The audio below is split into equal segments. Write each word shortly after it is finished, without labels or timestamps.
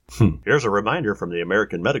Here's a reminder from the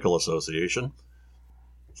American Medical Association.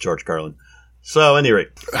 George Carlin. So, anyway.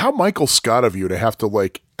 How Michael Scott of you to have to,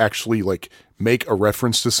 actually, make a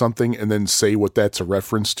reference to something and then say what that's a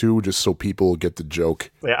reference to just so people get the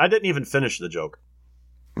joke. Yeah, I didn't even finish the joke.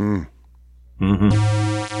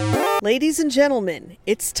 Ladies and gentlemen,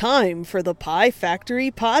 it's time for the Pie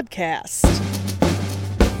Factory Podcast.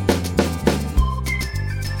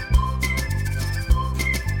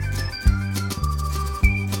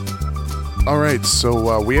 All right,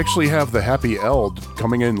 so we actually have the Happy Eld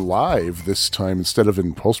coming in live this time instead of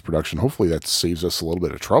in post-production. Hopefully that saves us a little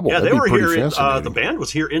bit of trouble. Yeah, That'd they were here. fascinating. The band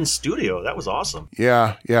was here in studio. That was awesome.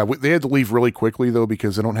 Yeah. They had to leave really quickly, though,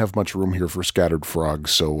 because they don't have much room here for Scattered Frogs.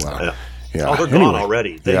 So, yeah. Yeah. Oh, they're gone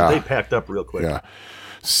already. They packed up real quick. Yeah.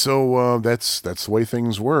 So that's the way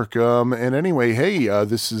things work. And anyway, hey,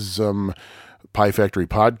 this is Pie Factory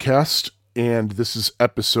Podcast. And this is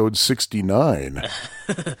episode 69.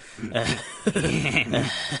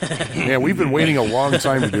 Yeah, we've been waiting a long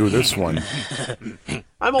time to do this one.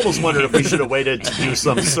 I'm almost wondering if we should have waited to do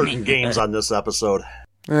some certain games on this episode.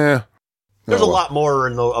 There's a lot more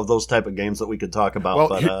of those type of games that we could talk about.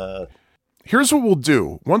 But here's what we'll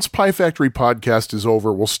do. Once Pie Factory Podcast is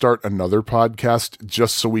over, we'll start another podcast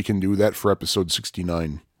just so we can do that for episode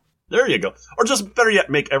 69. There you go. Or just better yet,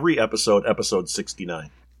 make every episode 69.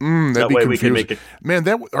 That'd that be way confusing. we can make it. Man,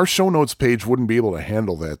 our show notes page wouldn't be able to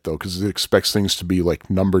handle that, though, because it expects things to be,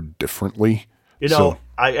 numbered differently.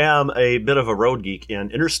 I am a bit of a road geek,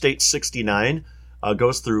 and Interstate 69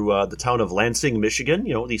 goes through the town of Lansing, Michigan,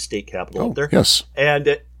 the state capital up there. Yes. And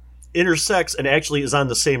it intersects and actually is on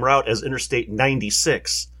the same route as Interstate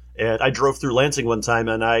 96. And I drove through Lansing one time,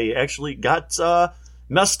 and I actually got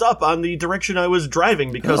messed up on the direction I was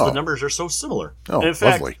driving because the numbers are so similar. Oh, and in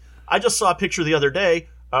fact, lovely. I just saw a picture the other day.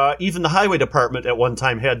 Even the highway department at one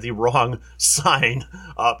time had the wrong sign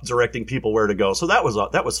directing people where to go. So that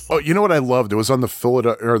was fun. Oh, you know what I loved? It was on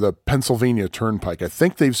the Pennsylvania Turnpike. I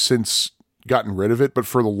think they've since gotten rid of it, but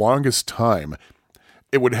for the longest time,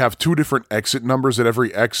 it would have two different exit numbers at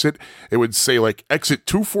every exit. It would say exit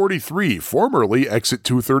 243, formerly exit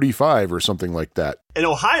 235 or something like that. In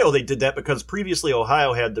Ohio, they did that because previously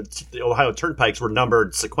Ohio had the Ohio Turnpikes were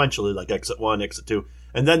numbered sequentially, like exit 1, exit 2.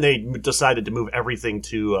 And then they decided to move everything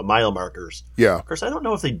to mile markers. Yeah. Of course, I don't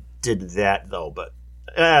know if they did that, though, but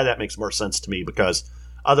that makes more sense to me because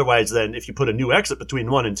otherwise then if you put a new exit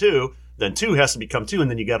between 1 and 2, then 2 has to become 2,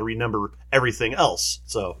 and then you got to renumber everything else.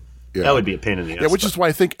 So that would be a pain in the ass. Yeah, which is why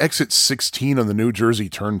I think exit 16 on the New Jersey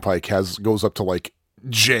Turnpike goes up to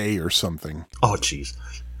J or something. Oh, jeez.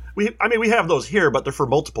 We have those here, but they're for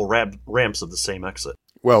multiple ramps of the same exit.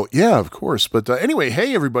 Well, yeah, of course. But anyway,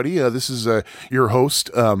 hey, everybody. This is your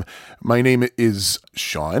host. My name is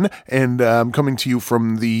Sean, and I'm coming to you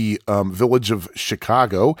from the village of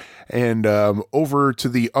Chicago. And over to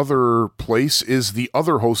the other place is the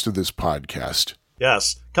other host of this podcast.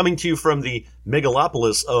 Yes, coming to you from the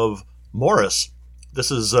megalopolis of Morris.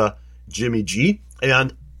 This is Jimmy G.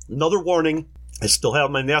 And another warning, I still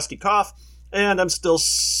have my nasty cough, and I still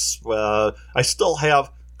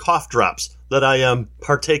have cough drops that I am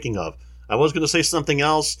partaking of. I was going to say something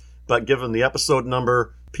else, but given the episode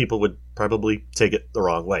number, people would probably take it the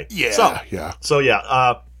wrong way. Yeah, if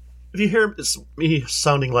you hear me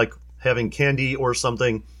sounding like having candy or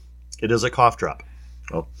something, it is a cough drop.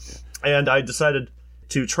 Oh, and I decided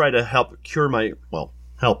to try to help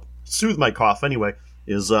soothe my cough anyway,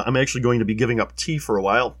 I'm actually going to be giving up tea for a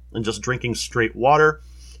while and just drinking straight water,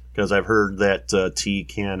 because I've heard that tea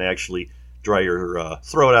can actually dry your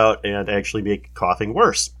throat out and actually make coughing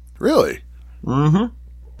worse. Really? Mm-hmm.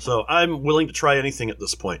 So I'm willing to try anything at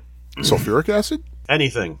this point. Sulfuric acid?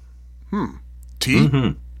 Anything. Tea?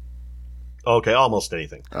 Mm-hmm. Okay, almost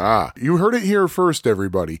anything. You heard it here first,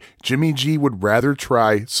 everybody. Jimmy G would rather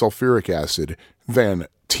try sulfuric acid than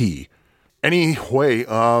tea. Anyway,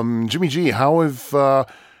 Jimmy G, how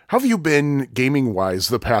have you been gaming-wise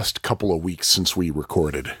the past couple of weeks since we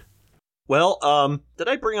recorded? Well, did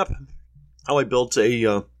I bring up how I built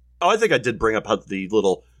I think I did bring up how the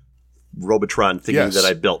little Robotron thingy that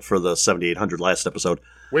I built for the 7800 last episode.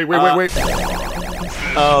 Wait.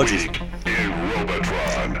 Oh, geez.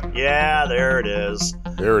 Robotron. Yeah, there it is.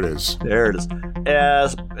 What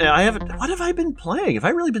have I been playing? Have I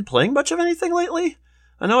really been playing much of anything lately?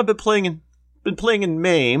 I know I've been playing in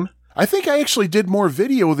MAME. I think I actually did more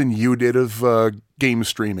video than you did of game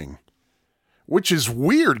streaming, which is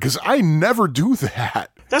weird because I never do that.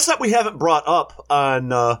 That's what we haven't brought up on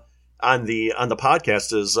the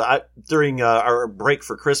podcast. Is during our break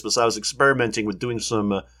for Christmas, I was experimenting with doing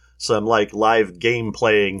some live game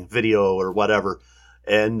playing video or whatever,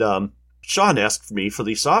 and Sean asked me for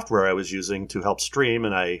the software I was using to help stream,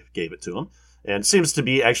 and I gave it to him. And it seems to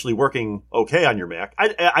be actually working okay on your Mac.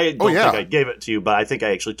 I don't think I gave it to you, but I think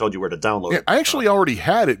I actually told you where to download it. I actually already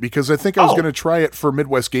had it because I think I was going to try it for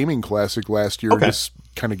Midwest Gaming Classic last year. Okay. Just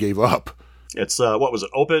kind of gave up. It's, what was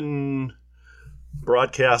it, Open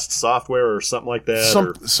Broadcast Software or something like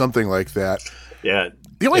that? Something like that. Yeah.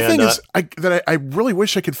 The only thing is that I really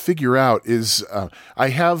wish I could figure out is I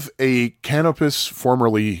have a Canopus,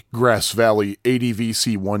 formerly Grass Valley,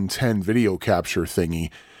 ADVC 110 video capture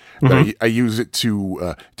thingy that I use it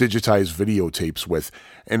to digitize videotapes with.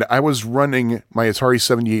 And I was running my Atari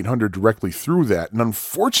 7800 directly through that. And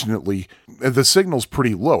unfortunately, the signal's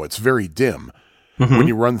pretty low. It's very dim when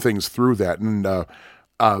you run things through that. And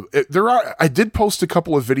I did post a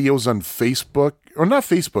couple of videos on Facebook, or not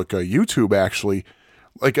Facebook, YouTube actually.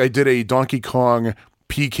 Like I did a Donkey Kong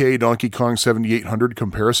PK Donkey Kong 7800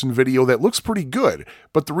 comparison video that looks pretty good.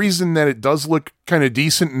 But the reason that it does look kind of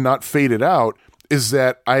decent and not faded out is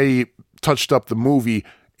that I touched up the movie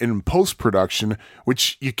in post-production,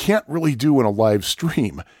 which you can't really do in a live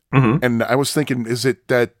stream. And I was thinking, is it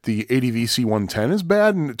that the ADVC 110 is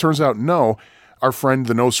bad? And it turns out no. Our friend,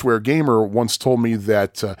 the No Swear Gamer, once told me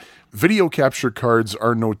that video capture cards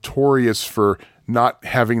are notorious for not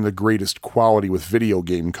having the greatest quality with video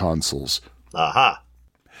game consoles. Aha.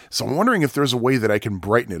 So I'm wondering if there's a way that I can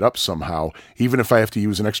brighten it up somehow, even if I have to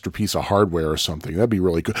use an extra piece of hardware or something. That'd be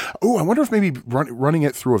really good. Oh, I wonder if maybe running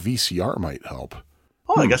it through a VCR might help.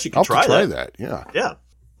 Oh, I guess you could try that. Yeah. Yeah.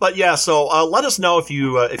 But yeah, so let us know if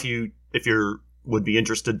you would be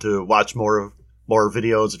interested to watch more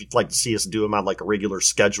videos, if you'd like to see us do them on like a regular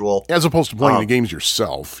schedule. As opposed to playing the games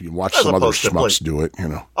yourself. You watch some other schmucks do it,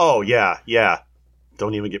 Oh, yeah.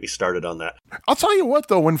 Don't even get me started on that. I'll tell you what,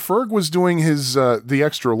 though, when Ferg was doing his, was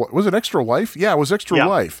it Extra Life? Yeah, it was Extra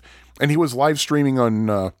Life. And he was live streaming on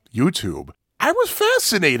YouTube. I was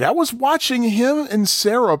fascinated. I was watching him and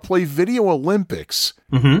Sarah play Video Olympics.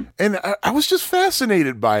 And I was just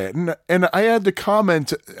fascinated by it. And I had to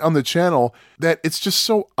comment on the channel that it's just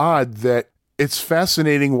so odd that it's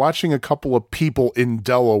fascinating watching a couple of people in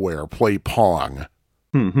Delaware play Pong.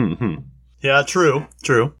 Yeah, true.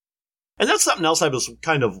 And that's something else I was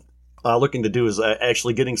kind of looking to do is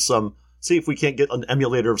actually see if we can't get an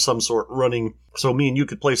emulator of some sort running so me and you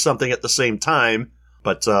could play something at the same time.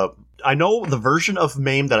 But I know the version of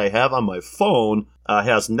MAME that I have on my phone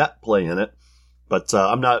has NetPlay in it, but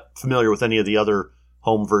I'm not familiar with any of the other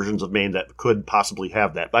home versions of MAME that could possibly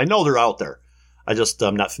have that. But I know they're out there.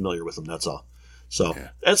 I'm not familiar with them, that's all. So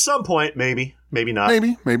at some point, maybe not.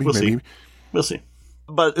 Maybe. We'll see.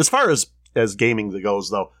 But as far as gaming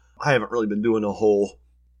goes, though, I haven't really been doing a whole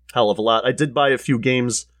hell of a lot. I did buy a few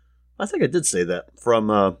games. I think I did say that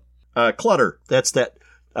from Clutter. That's that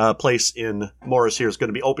place in Morris here is going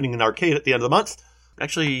to be opening an arcade at the end of the month.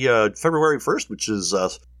 Actually, February 1st, which is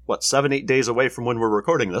 7-8 days away from when we're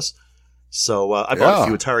recording this. So I bought a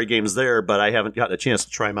few Atari games there, but I haven't gotten a chance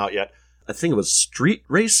to try them out yet. I think it was Slot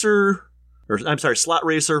Racer.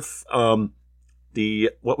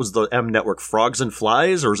 What was the M Network? Frogs and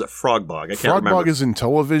Flies, or is it Frogbog? I can't remember. Frogbog is in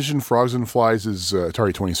television. Frogs and Flies is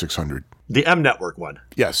Atari 2600. The M Network one.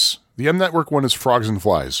 Yes. The M Network one is Frogs and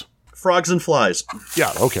Flies. Frogs and Flies.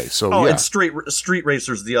 Yeah, okay. So, and Street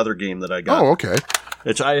Racer's the other game that I got. Oh, okay.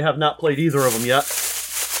 Which I have not played either of them yet.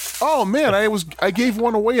 Oh, man, I gave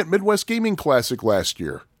one away at Midwest Gaming Classic last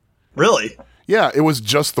year. Really? Yeah, it was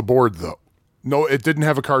just the board, though. No, it didn't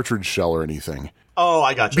have a cartridge shell or anything. Oh,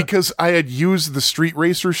 I gotcha. Because I had used the Street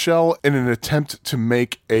Racer shell in an attempt to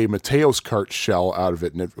make a Mateos Kart shell out of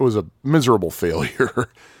it, and it was a miserable failure.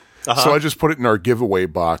 So I just put it in our giveaway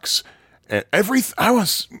box. And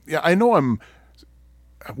I know I'm,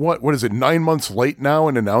 what is it, 9 months late now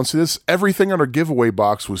in announcing this? Everything on our giveaway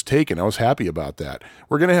box was taken. I was happy about that.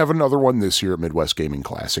 We're going to have another one this year at Midwest Gaming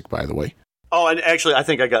Classic, by the way. Oh, and actually, I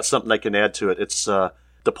think I got something I can add to it. It's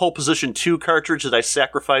the Pole Position 2 cartridge that I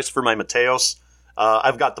sacrificed for my Mateos.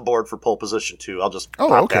 I've got the board for Pole Position 2. I'll just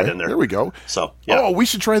pop that in there. There we go. So, yeah. Oh, we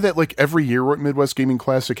should try that like every year at Midwest Gaming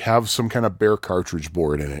Classic, have some kind of bare cartridge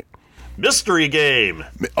board in it. Mystery game.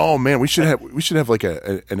 Oh man, we should have like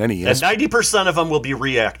an NES. And 90% of them will be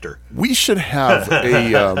Reactor. We should have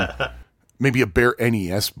a maybe a bare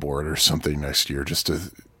NES board or something next year just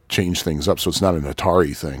to change things up so it's not an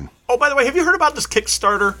Atari thing. Oh, by the way, have you heard about this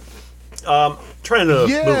Kickstarter? Trying to move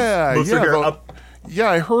through here. Yeah,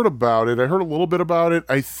 I heard about it. I heard a little bit about it.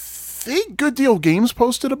 I think Good Deal Games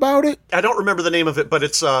posted about it. I don't remember the name of it, but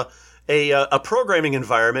it's a programming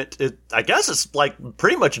environment. I guess it's like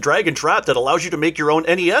pretty much drag and drop that allows you to make your own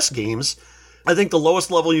NES games. I think the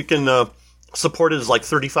lowest level you can supported is like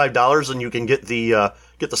 $35, and you can get the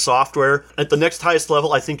software. At the next highest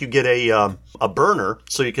level, I think you get a burner,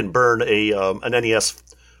 so you can burn an NES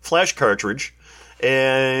flash cartridge.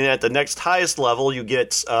 And at the next highest level, you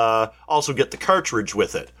also get the cartridge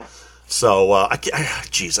with it. So, I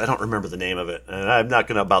don't remember the name of it, and I'm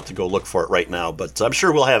not about to go look for it right now. But I'm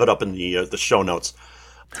sure we'll have it up in the show notes.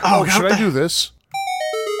 Oh, should I do this?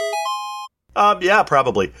 Yeah,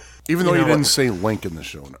 probably. Even though you didn't say link in the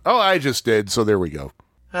show notes. Oh, I just did, so there we go.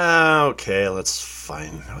 Okay, let's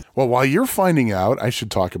find. Well, while you're finding out, I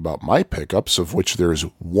should talk about my pickups, of which there's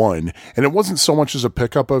one. And it wasn't so much as a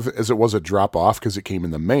pickup as it was a drop-off, because it came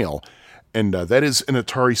in the mail. And that is an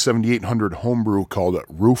Atari 7800 homebrew called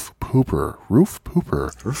Roof Pooper. Roof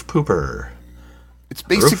Pooper. Roof Pooper. It's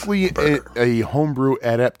basically a homebrew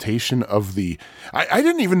adaptation of the... I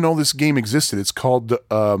didn't even know this game existed. It's called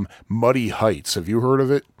Muddy Heights. Have you heard of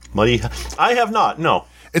it? I have not, no.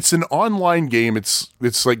 It's an online game. It's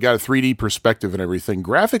like got a 3D perspective and everything.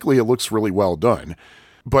 Graphically, it looks really well done.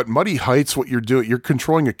 But Muddy Heights, what you're doing, you're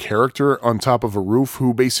controlling a character on top of a roof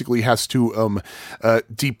who basically has to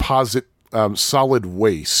deposit solid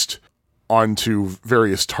waste onto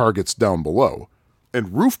various targets down below.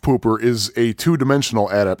 And Roof Pooper is a two-dimensional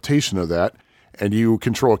adaptation of that, and you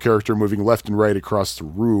control a character moving left and right across the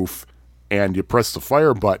roof, and you press the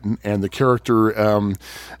fire button, and the character,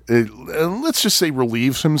 let's just say,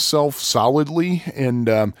 relieves himself solidly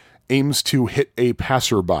and aims to hit a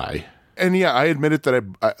passerby. And yeah, I admit it that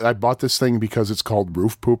I bought this thing because it's called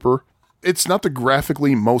Roof Pooper. It's not the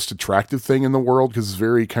graphically most attractive thing in the world, because it's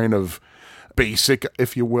very kind of basic,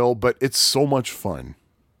 if you will, but it's so much fun.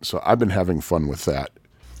 So I've been having fun with that.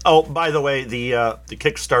 Oh, by the way, the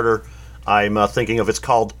Kickstarter I'm thinking of, it's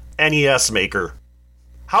called NES Maker.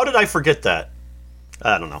 How did I forget that?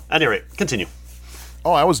 I don't know. Anyway, continue.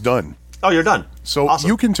 Oh, I was done. Oh, you're done. So awesome.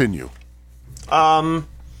 You continue.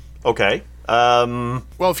 Okay.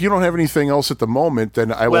 Well, if you don't have anything else at the moment,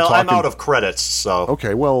 then I will talk. Well, I'm out of credits, so...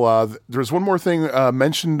 Okay, well, there's one more thing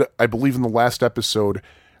mentioned, I believe, in the last episode,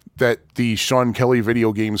 that the Sean Kelly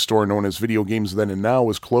video game store, known as Video Games Then and Now,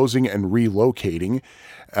 is closing and relocating.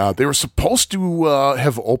 They were supposed to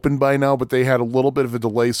have opened by now, but they had a little bit of a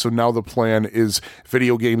delay, so now the plan is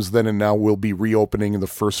Video Games Then and Now will be reopening in the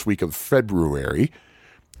first week of February.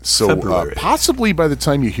 So possibly by the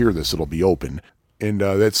time you hear this, it'll be open. And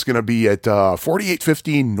that's going to be at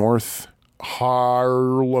 4815 North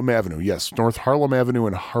Harlem Avenue. Yes, North Harlem Avenue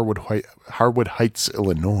in Harwood Heights,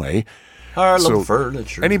 Illinois. Harlem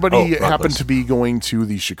Furniture. Anybody happen to be going to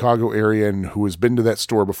the Chicago area and who has been to that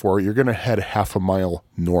store before, you're going to head half a mile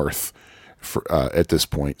north at this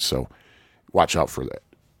point. So watch out for that.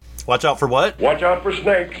 Watch out for what? Watch out for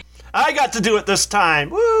snakes. I got to do it this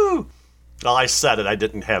time. Woo! Well, I said it. I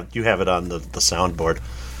didn't have... You have it on the soundboard.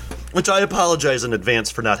 Which I apologize in advance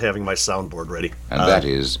for not having my soundboard ready. And that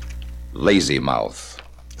is Lazy Mouth.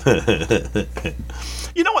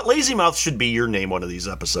 You know what? Lazy Mouth should be your name one of these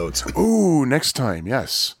episodes. Ooh, next time,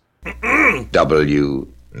 yes.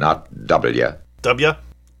 W, not W. W?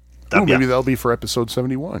 Ooh, maybe that'll be for episode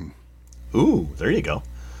 71. Ooh, there you go.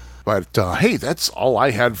 But, hey, that's all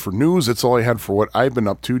I had for news. That's all I had for what I've been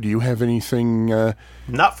up to. Do you have anything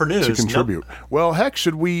not for news, to contribute? Nope. Well, heck,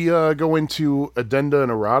 should we go into addenda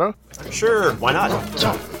and errata? Sure, why not?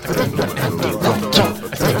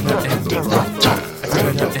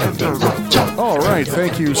 All right,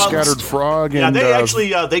 thank you, Scattered Frog. Yeah, they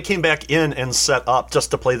actually they came back in and set up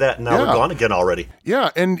just to play that, and now they're gone again already. Yeah,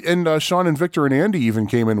 and Sean and Victor and Andy even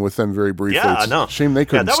came in with them very briefly. Yeah, I know. Shame they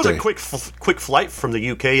couldn't stay. Yeah, that was a quick flight from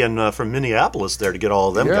the UK and from Minneapolis there to get all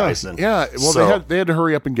of them guys in. Yeah, well, they had to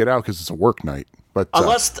hurry up and get out because it's a work night. But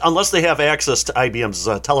unless they have access to IBM's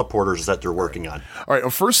teleporters that they're working on. All right,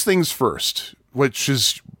 well, first things first, which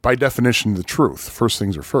is by definition the truth. First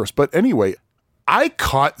things are first. But anyway, I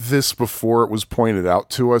caught this before it was pointed out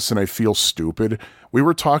to us, and I feel stupid. We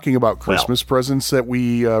were talking about Christmas presents that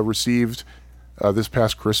we received this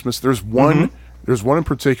past Christmas. There's one in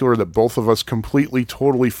particular that both of us completely,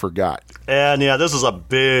 totally forgot. And yeah, this is a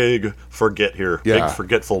big forget here. Yeah. Big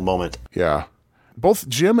forgetful moment. Yeah. Both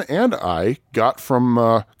Jim and I got from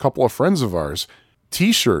a couple of friends of ours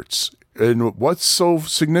T-shirts. And what's so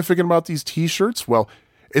significant about these T-shirts? Well,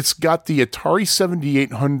 it's got the Atari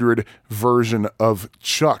 7800 version of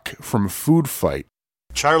Chuck from Food Fight.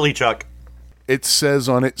 Charlie Chuck. It says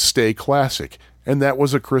on it, "Stay Classic." And that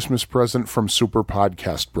was a Christmas present from Super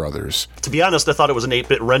Podcast Brothers. To be honest, I thought it was an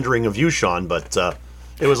 8-bit rendering of you, Sean, but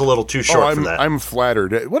it was a little too short for that. I'm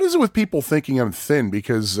flattered. What is it with people thinking I'm thin?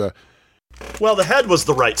 Because... well, the head was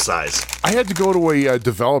the right size. I had to go to a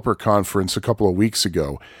developer conference a couple of weeks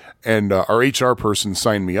ago, and our HR person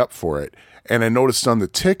signed me up for it. and I noticed on the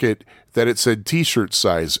ticket that it said T-shirt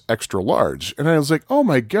size extra large, and I was like, "Oh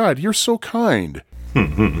my God, you're so kind."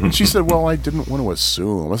 And she said, "Well, I didn't want to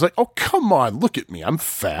assume." I was like, "Oh, come on, look at me. I'm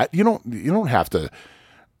fat. You don't have to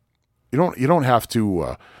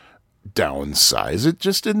downsize it.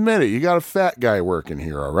 Just admit it. You got a fat guy working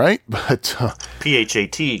here, all right?" But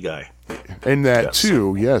PHAT guy. and that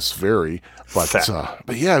too, yes, very.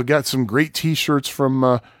 But yeah, I've got some great T-shirts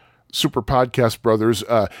from Super Podcast Brothers.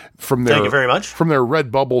 From their, Thank you very much. From their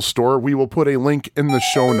Redbubble store. We will put a link in the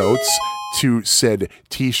show notes to said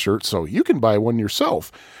T-shirt, so you can buy one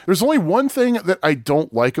yourself. There's only one thing that I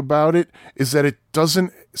don't like about it, is that it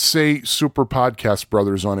doesn't say Super Podcast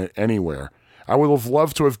Brothers on it anywhere. I would have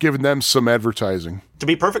loved to have given them some advertising. To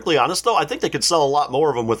be perfectly honest, though, I think they could sell a lot more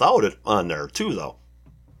of them without it on there, too, though.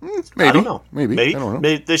 Maybe. I don't know. Maybe. I don't know.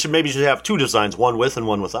 Maybe they should have two designs, one with and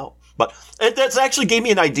one without. But that's actually gave me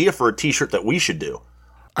an idea for a T-shirt that we should do.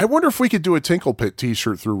 I wonder if we could do a Tinkle Pit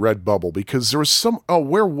T-shirt through Redbubble, because there was some. Oh,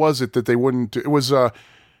 where was it that they wouldn't? It was it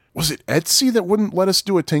Etsy that wouldn't let us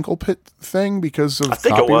do a Tinkle Pit thing because of I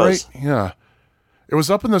think copyright? it was. Yeah, it was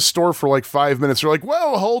up in the store for like 5 minutes. They're like,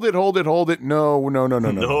 "Whoa, hold it! No."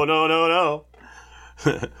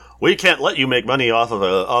 We can't let you make money off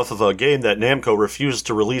of a game that Namco refused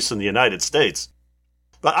to release in the United States.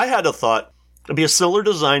 But I had a thought. It'd be a similar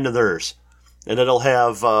design to theirs, and it'll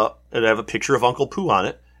have a picture of Uncle Pooh on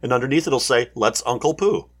it, and underneath it'll say, "Let's Uncle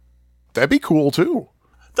Pooh." That'd be cool too.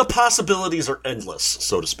 The possibilities are endless,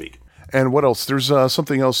 so to speak. And what else? There's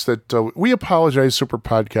something else that we apologize, Super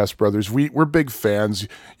Podcast Brothers. We're big fans.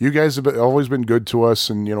 You guys have always been good to us,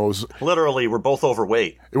 and it was literally we're both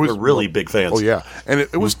overweight. We're really big fans. Oh yeah, and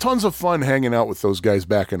it was tons of fun hanging out with those guys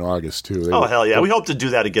back in August too. Hell yeah! We hope to do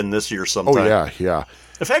that again this year sometime. Oh yeah.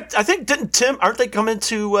 In fact, I think aren't they coming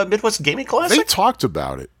to Midwest Gaming Classic? They talked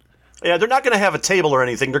about it. Yeah, they're not going to have a table or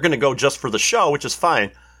anything. They're going to go just for the show, which is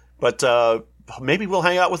fine. But maybe we'll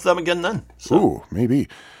hang out with them again then. So. Ooh, maybe.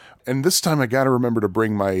 And this time I got to remember to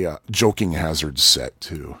bring my Joking Hazard set,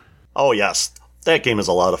 too. Oh, yes. That game is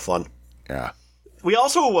a lot of fun. Yeah. We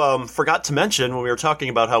also forgot to mention when we were talking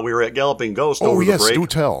about how we were at Galloping Ghost over the break. Oh, yes, do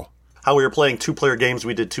tell. How we were playing two-player games.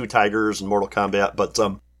 We did Two Tigers and Mortal Kombat. But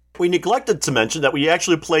we neglected to mention that we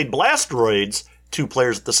actually played Blastroids 2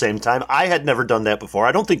 players at the same time. I had never done that before.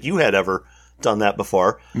 I don't think you had ever done that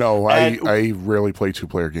before. No, I rarely play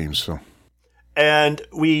 2-player games, so... And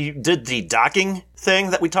we did the docking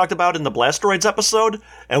thing that we talked about in the Blastroids episode.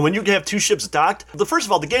 And when you have 2 ships docked, first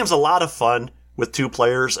of all, the game's a lot of fun with 2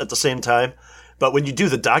 players at the same time. But when you do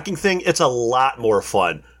the docking thing, it's a lot more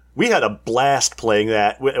fun. We had a blast playing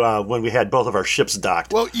that when we had both of our ships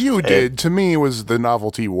docked. Well, you did. To me, the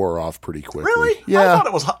novelty wore off pretty quickly. Really? Yeah. I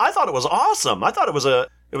thought it was awesome. I thought it was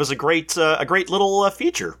a great little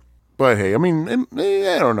feature. But hey, I mean,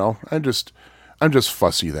 I don't know. I'm just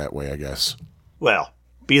fussy that way, I guess. Well,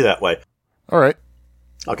 be that way. All right.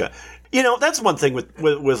 Okay. That's one thing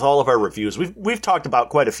with all of our reviews. We've talked about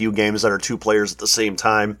quite a few games that are 2 players at the same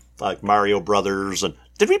time, like Mario Brothers. And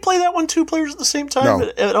did we play that one 2 players at the same time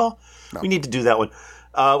at all? No. We need to do that one.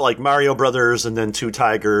 Like Mario Brothers and then Two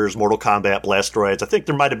Tigers, Mortal Kombat, Blastroids. I think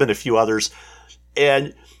there might have been a few others.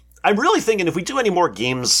 And I'm really thinking if we do any more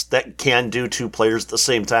games that can do 2 players at the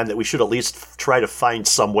same time, that we should at least try to find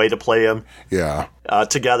some way to play them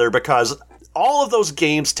together, because all of those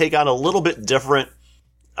games take on a little bit different...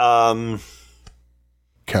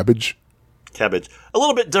 Cabbage. A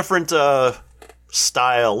little bit different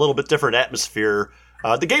style, a little bit different atmosphere.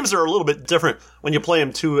 The games are a little bit different when you play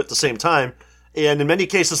them 2 at the same time, and in many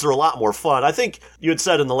cases they're a lot more fun. I think you had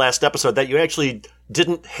said in the last episode that you actually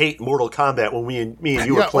didn't hate Mortal Kombat when me and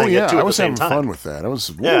you were playing it 2 at the same time. I was having fun with that.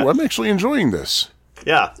 I'm actually enjoying this.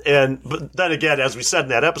 Yeah, but then again, as we said in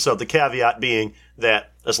that episode, the caveat being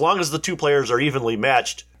that as long as the 2 players are evenly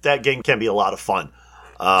matched, that game can be a lot of fun.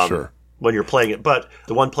 Sure. When you're playing it. But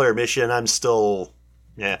the 1-player mission, I'm still...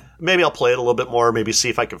 Yeah, maybe I'll play it a little bit more, maybe see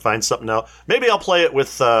if I can find something out. Maybe I'll play it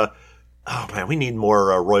with... we need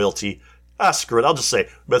more royalty. Screw it, I'll just say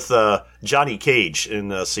with Johnny Cage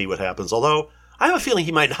and see what happens. Although, I have a feeling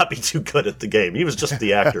he might not be too good at the game. He was just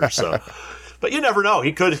the actor, so... But you never know.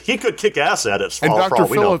 He could kick ass at it. And Dr.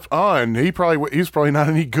 Philip he's probably not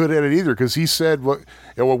any good at it either, because he said,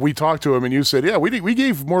 we talked to him and you said, yeah, we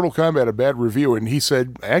gave Mortal Kombat a bad review, and he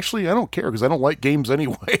said, actually, I don't care because I don't like games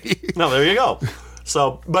anyway. No, there you go.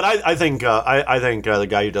 So, but I think the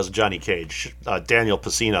guy who does Johnny Cage, Daniel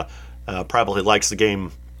Pacina, probably likes the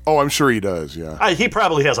game. Oh, I'm sure he does. Yeah, he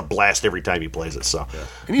probably has a blast every time he plays it. So, yeah.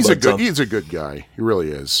 And he's a good guy. He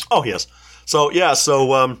really is. Oh, he is. So yeah,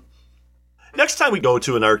 next time we go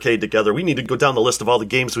to an arcade together, we need to go down the list of all the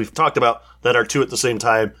games we've talked about that are 2 at the same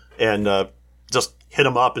time and just hit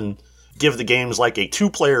them up and give the games like a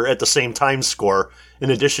 2-player at the same time score in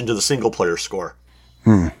addition to the single-player score.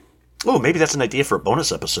 Oh, maybe that's an idea for a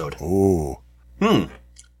bonus episode. Oh.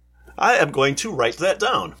 I am going to write that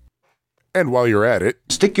down. And while you're at it,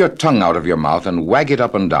 Stick your tongue out of your mouth and wag it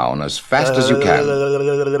up and down as fast as you can.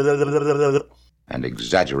 And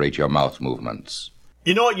exaggerate your mouth movements.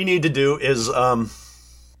 You know what you need to do is, oh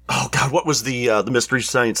God, what was the Mystery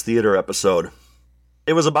Science Theater episode?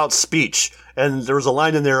 It was about speech, and there was a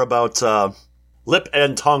line in there about lip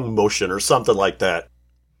and tongue motion or something like that.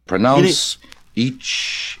 Pronounce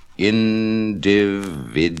each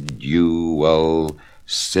individual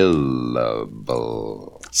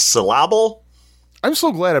syllable. Syllable? I'm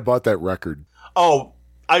so glad I bought that record. Oh,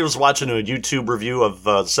 I was watching a YouTube review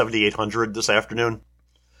of 7800 this afternoon,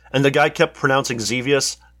 and the guy kept pronouncing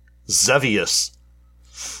Zevius.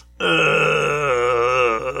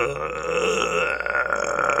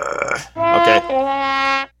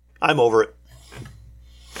 Okay. I'm over it.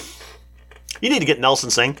 You need to get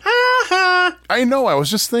Nelson saying, ha ha. I know, I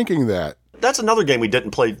was just thinking that. That's another game we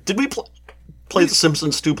didn't play. Did we play The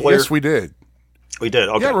Simpsons 2-player? Yes, we did. We did,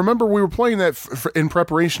 okay. Yeah, remember we were playing that in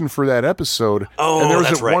preparation for that episode. Oh, and there was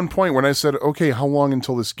that's at right. one point when I said, okay, how long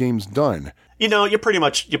until this game's done? You know, you pretty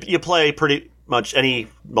much, you play pretty much any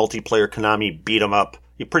multiplayer Konami beat 'em up.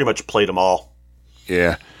 You pretty much played them all.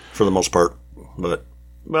 Yeah. For the most part. But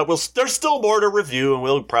there's still more to review, and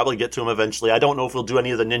we'll probably get to them eventually. I don't know if we'll do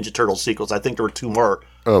any of the Ninja Turtle sequels. I think there were 2 more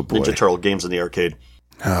Ninja Turtle games in the arcade.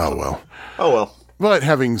 Oh, well. Oh, well. But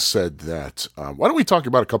having said that, why don't we talk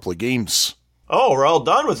about a couple of games? Oh, we're all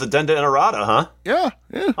done with the Denda and Errata, huh? Yeah.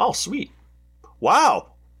 Oh, sweet.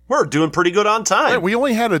 Wow. We're doing pretty good on time. Right, we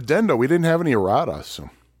only had Addenda. We didn't have any errata, so.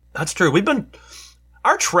 That's true.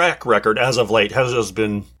 Our track record as of late has just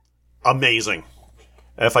been amazing,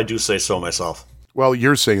 if I do say so myself. Well,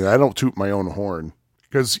 you're saying that. I don't toot my own horn.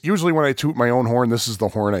 Because usually when I toot my own horn, this is the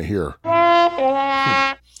horn I hear.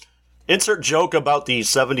 Insert joke about the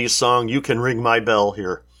 70s song, You Can Ring My Bell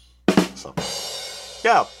here. So,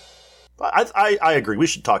 yeah. I agree. We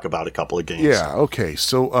should talk about a couple of games. Yeah, okay.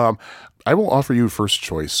 So I will offer you first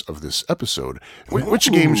choice of this episode.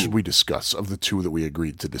 Which game should we discuss of the 2 that we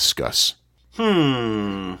agreed to discuss?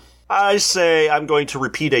 I say I'm going to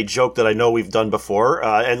repeat a joke that I know we've done before,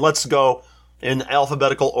 and let's go in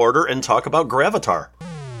alphabetical order and talk about Gravitar.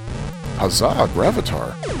 Huzzah,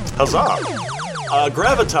 Gravitar. Huzzah.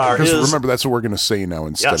 Gravitar Because is... remember, that's what we're going to say now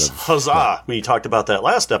instead Yes, of... huzzah. We talked about that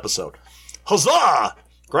last episode. Huzzah!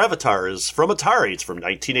 Gravitar is from Atari. It's from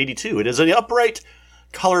 1982. It is an upright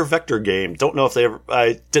color vector game. Don't know if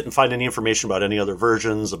I didn't find any information about any other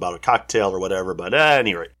versions, about a cocktail or whatever, but at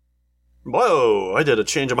any rate. Whoa, I did a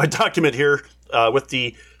change of my document here with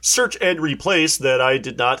the search and replace that I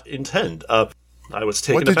did not intend. I was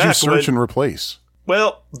taken aback. What did you search and replace?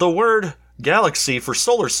 Well, the word galaxy for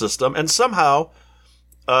solar system, and somehow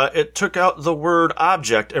it took out the word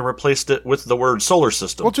object and replaced it with the word solar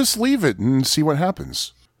system. Well, just leave it and see what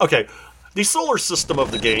happens. Okay, the solar system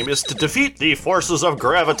of the game is to defeat the forces of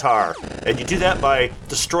Gravitar, and you do that by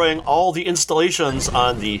destroying all the installations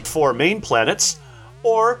on the 4 main planets,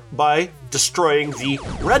 or by destroying the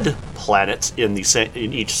red planets in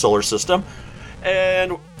each solar system.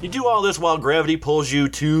 And you do all this while gravity pulls you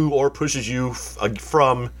to or pushes you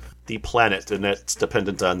from the planet, and that's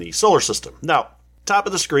dependent on the solar system. Now, top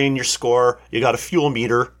of the screen, your score, you got a fuel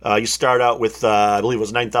meter. You start out with, I believe it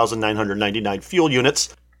was 9,999 fuel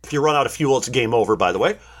units. If you run out of fuel, it's game over, by the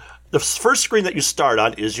way. The first screen that you start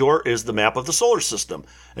on is the map of the solar system,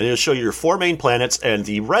 and it'll show you your 4 main planets and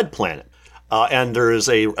the red planet. And there is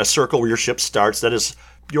a circle where your ship starts. That is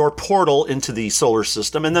your portal into the solar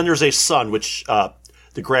system. And then there's a sun, which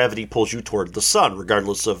the gravity pulls you toward the sun,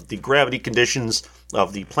 regardless of the gravity conditions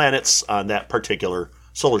of the planets on that particular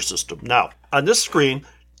solar system. Now, on this screen,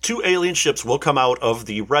 2 alien ships will come out of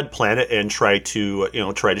the red planet and try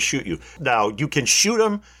to shoot you. Now, you can shoot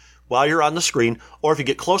them while you're on the screen, or if you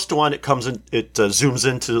get close to one, it zooms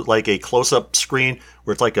into like a close-up screen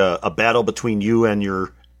where it's like a battle between you and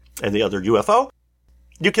the other UFO.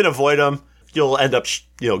 You can avoid them. You'll end up,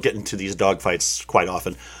 getting into these dogfights quite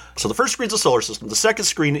often. So the first screen's the solar system. The second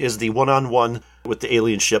screen is the one-on-one with the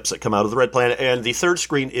alien ships that come out of the red planet. And the third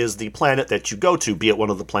screen is the planet that you go to, be it one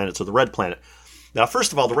of the planets or the red planet. Now,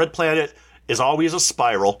 first of all, the red planet is always a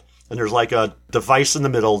spiral, and there's like a device in the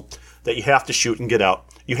middle that you have to shoot and get out.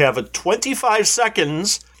 You have 25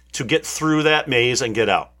 seconds to get through that maze and get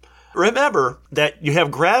out. Remember that you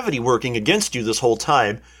have gravity working against you this whole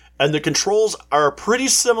time, and the controls are pretty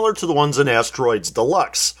similar to the ones in Asteroids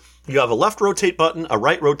Deluxe. You have a left rotate button, a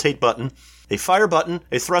right rotate button, a fire button,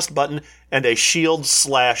 a thrust button, and a shield/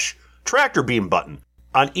 tractor beam button.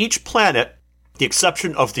 On each planet, the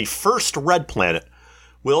exception of the first red planet,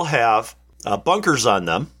 will have bunkers on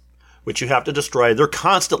them, which you have to destroy. They're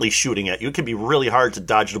constantly shooting at you. It can be really hard to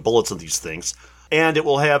dodge the bullets of these things. And it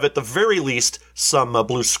will have, at the very least, some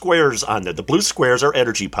blue squares on it. The blue squares are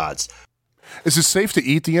energy pods. Is it safe to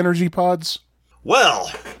eat the energy pods?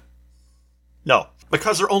 Well, no,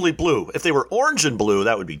 because they're only blue. If they were orange and blue,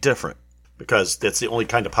 that would be different. Because that's the only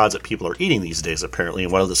kind of pods that people are eating these days, apparently,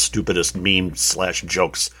 and one of the stupidest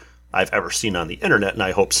meme/jokes I've ever seen on the internet, and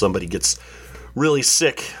I hope somebody gets really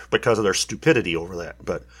sick because of their stupidity over that.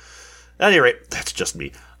 But at any rate, that's just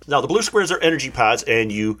me. Now, the blue squares are energy pods,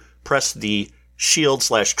 and you press the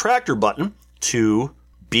shield/tractor button to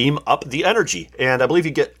beam up the energy. And I believe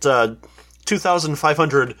you get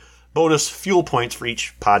 2,500 bonus fuel points for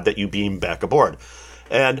each pod that you beam back aboard.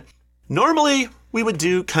 And normally we would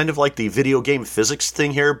do kind of like the video game physics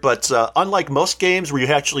thing here, but unlike most games where you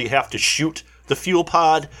actually have to shoot the fuel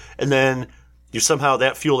pod and then you somehow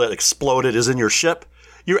that fuel that exploded is in your ship,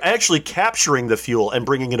 you're actually capturing the fuel and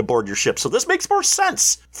bringing it aboard your ship. So this makes more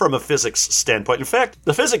sense from a physics standpoint. In fact,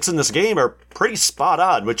 the physics in this game are pretty spot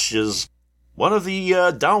on, which is one of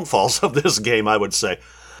the downfalls of this game, I would say.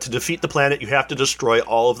 To defeat the planet, you have to destroy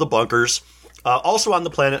all of the bunkers. Also on the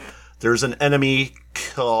planet, there's an enemy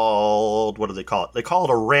called, what do they call it? They call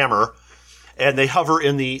it a rammer, and they hover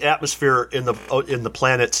in the atmosphere in the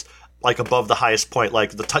planet, like above the highest point.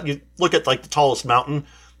 Like you look at like the tallest mountain,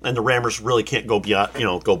 and the rammers really can't go beyond,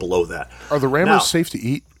 go below that. Are the rammers safe to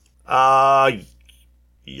eat?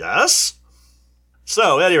 Yes.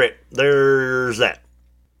 So, at any rate, there's that.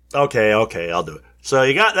 Okay, I'll do it. So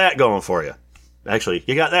you got that going for you. Actually,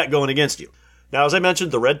 you got that going against you. Now, as I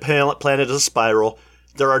mentioned, the red planet is a spiral.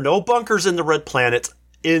 There are no bunkers in the red planet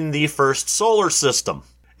in the first solar system.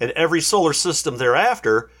 In every solar system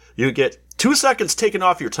thereafter, you get 2 seconds taken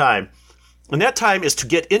off your time. And that time is to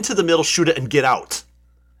get into the middle, shoot it, and get out.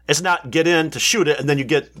 It's not get in to shoot it, and then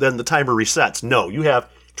then the timer resets. No, you have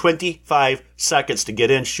 25 seconds to get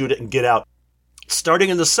in, shoot it, and get out. Starting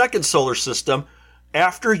in the second solar system,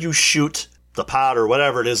 after you shoot the pod or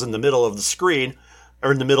whatever it is in the middle of the screen,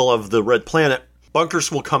 or in the middle of the red planet,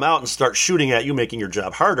 bunkers will come out and start shooting at you, making your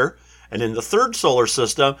job harder. And in the third solar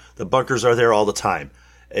system, the bunkers are there all the time.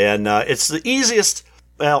 And it's the easiest,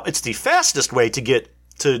 it's the fastest way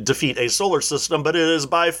to defeat a solar system, but it is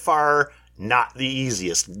by far not the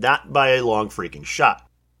easiest, not by a long freaking shot.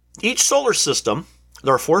 Each solar system,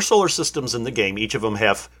 there are 4 solar systems in the game. Each of them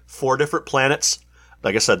have 4 different planets.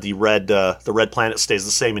 Like I said, the red planet stays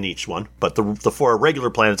the same in each one, but the 4 regular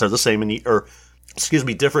planets are the same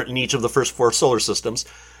different in each of the first 4 solar systems.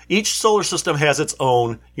 Each solar system has its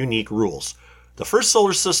own unique rules. The first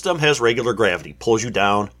solar system has regular gravity, pulls you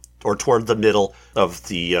down or toward the middle of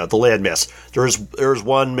the landmass. There's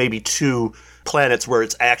 1, maybe 2 planets where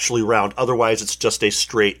it's actually round. Otherwise, it's just a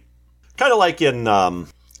straight, kind of like in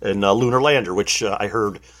Lunar Lander, which I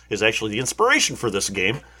heard is actually the inspiration for this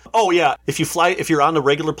game. Oh yeah, if you're on the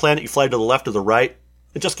regular planet, you fly to the left or the right.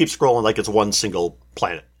 It just keeps scrolling like it's one single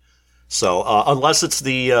planet. So unless it's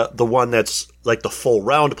the one that's like the full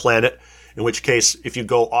round planet, in which case if you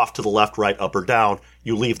go off to the left, right, up, or down,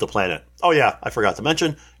 you leave the planet. Oh yeah, I forgot to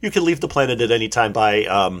mention, you can leave the planet at any time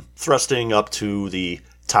by thrusting up to the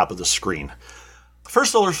top of the screen.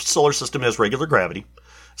 First solar system has regular gravity.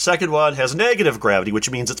 Second one has negative gravity, which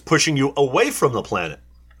means it's pushing you away from the planet.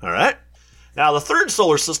 All right? Now, the third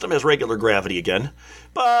solar system has regular gravity again,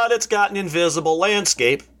 but it's got an invisible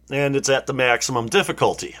landscape, and it's at the maximum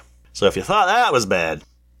difficulty. So if you thought that was bad,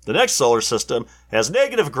 the next solar system has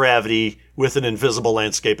negative gravity with an invisible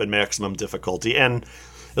landscape and maximum difficulty. And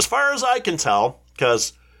as far as I can tell,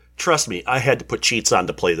 because, trust me, I had to put cheats on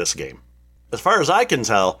to play this game. As far as I can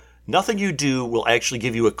tell, nothing you do will actually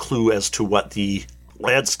give you a clue as to what the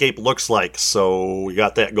landscape looks like, so you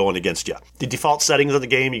got that going against you. The default settings of the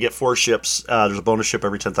game, you get 4 ships. There's a bonus ship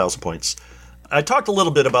every 10,000 points. I talked a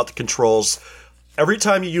little bit about the controls. Every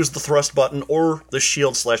time you use the thrust button or the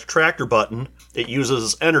shield/tractor button, it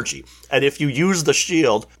uses energy. And if you use the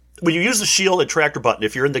shield, when you use the shield and tractor button,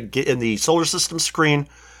 if you're in the solar system screen,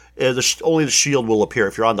 only the shield will appear.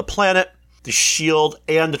 If you're on the planet, the shield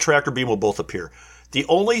and the tractor beam will both appear. The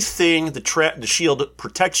only thing the shield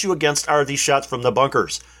protects you against are these shots from the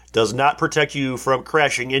bunkers. Does not protect you from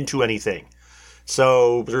crashing into anything.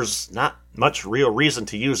 So there's not much real reason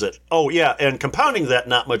to use it. Oh yeah, and compounding that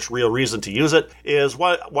not much real reason to use it is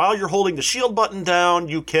while you're holding the shield button down,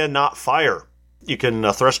 you cannot fire. You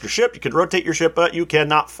can thrust your ship, you can rotate your ship, but you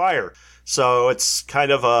cannot fire. So it's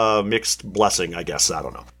kind of a mixed blessing, I guess. I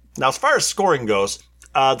don't know. Now, as far as scoring goes,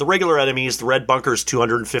 the regular enemies, the red bunker is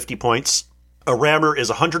 250 points. A rammer is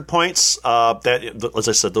 100 points. That, as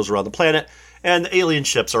I said, those are on the planet. And the alien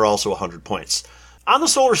ships are also 100 points. On the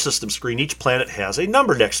solar system screen, each planet has a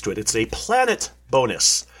number next to it. It's a planet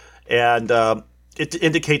bonus. And it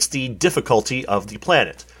indicates the difficulty of the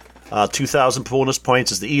planet. 2,000 bonus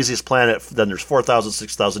points is the easiest planet. Then there's 4,000,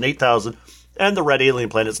 6,000, 8,000. And the red alien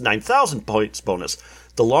planet is 9,000 points bonus.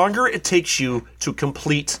 The longer it takes you to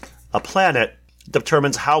complete a planet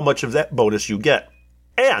determines how much of that bonus you get.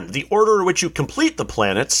 And the order in which you complete the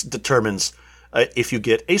planets determines if you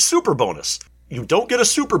get a super bonus. You don't get a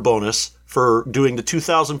super bonus for doing the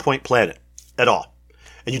 2,000 point planet at all.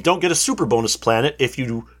 And you don't get a super bonus planet if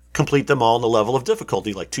you complete them all in the level of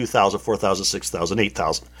difficulty, like 2,000, 4,000, 6,000,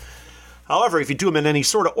 8,000. However, if you do them in any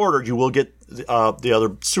sort of order, you will get the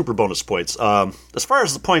other super bonus points. As far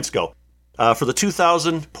as the points go, for the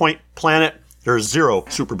 2,000 point planet, there's 0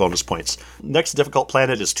 super bonus points. Next difficult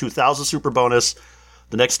planet is 2,000 super bonus.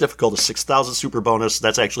 The next difficult is 6,000 super bonus.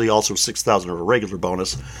 That's actually also 6,000 of a regular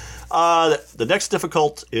bonus. The next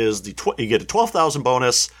difficult is you get a 12,000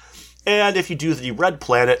 bonus. And if you do the red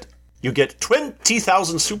planet, you get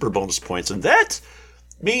 20,000 super bonus points. And that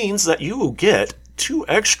means that you will get 2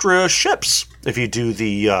 extra ships if you do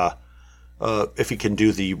the if you can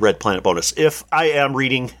do the red planet bonus. If I am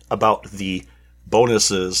reading about the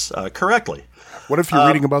bonuses correctly. What if you're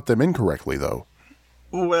reading about them incorrectly, though?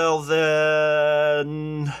 Well,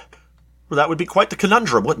 then that would be quite the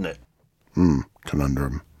conundrum, wouldn't it?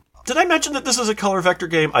 Conundrum. Did I mention that this is a color vector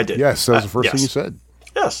game? I did. Yes, that was the first thing you said.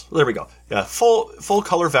 Yes, there we go. Yeah, full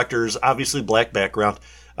color vectors, obviously black background.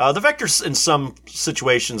 The vectors in some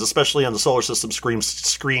situations, especially on the solar system screen,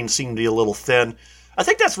 seem to be a little thin. I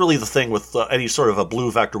think that's really the thing with any sort of a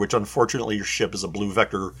blue vector, which unfortunately your ship is a blue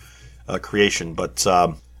vector creation. But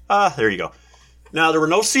there you go. Now, there were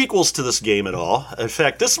no sequels to this game at all. In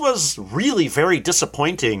fact, this was really very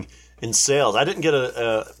disappointing in sales. I didn't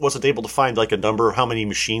wasn't able to find like a number of how many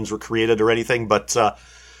machines were created or anything. But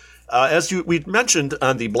as we mentioned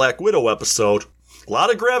on the Black Widow episode, a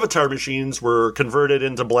lot of Gravatar machines were converted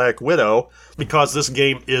into Black Widow because this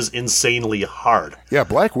game is insanely hard. Yeah,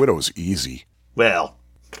 Black Widow's easy. Well,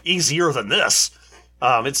 easier than this.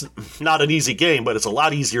 It's not an easy game, but it's a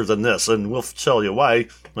lot easier than this, and we'll tell you why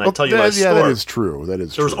when I tell you my story. Yeah, that is true.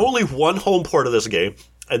 There was only one home port of this game,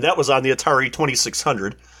 and that was on the Atari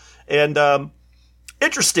 2600. And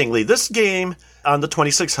interestingly, this game on the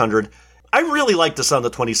 2600, I really like this on the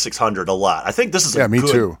 2600 a lot. I think this is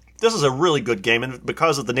too. This is a really good game, and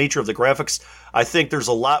because of the nature of the graphics, I think there's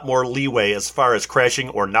a lot more leeway as far as crashing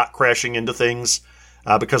or not crashing into things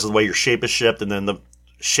because of the way your shape is shipped, and then the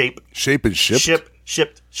shape is shipped?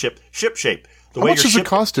 Ship shape. How much does it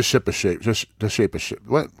cost to ship a shape? Just to shape a ship?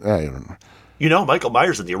 What? I don't know. You know, Michael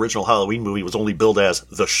Myers in the original Halloween movie was only billed as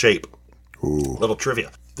the Shape. Ooh. Little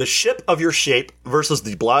trivia. The ship of your shape versus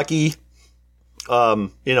the blocky,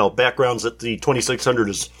 backgrounds that the 2600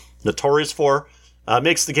 is notorious for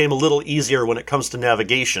makes the game a little easier when it comes to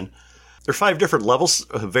navigation. There are 5 different levels,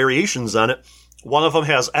 variations on it. One of them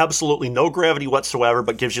has absolutely no gravity whatsoever,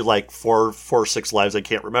 but gives you like 4 or 6 lives, I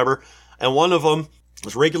can't remember. And one of them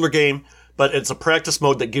is regular game, but it's a practice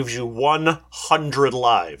mode that gives you 100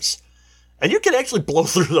 lives. And you can actually blow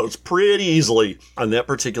through those pretty easily on that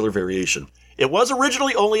particular variation. It was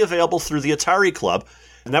originally only available through the Atari Club,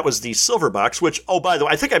 and that was the silver box, which, oh, by the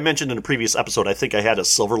way, I think I mentioned in a previous episode, I think I had a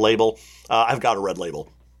silver label. I've got a red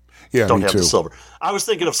label. Yeah, Don't me have too. the silver. I was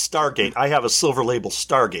thinking of Stargate. I have a silver label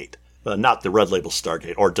Stargate. Not the red label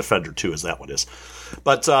Stargate, or Defender 2 as that one is.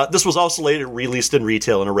 But this was also later released in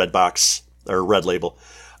retail in a red box, or red label.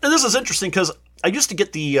 And this is interesting because I used to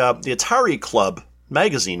get the Atari Club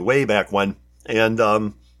magazine way back when, and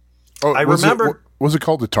I remember... Was it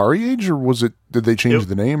called Atari Age, or did they change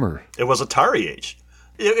the name? Or it was Atari Age.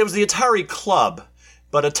 It was the Atari Club,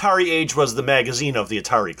 but Atari Age was the magazine of the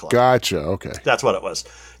Atari Club. Gotcha, okay. That's what it was.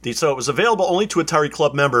 So it was available only to Atari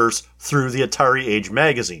Club members through the Atari Age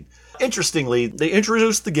magazine. Interestingly, they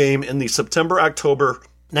introduced the game in the September-October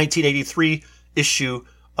 1983 issue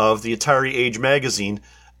of the Atari Age magazine,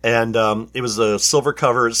 and it was a silver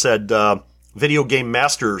cover. It said Video Game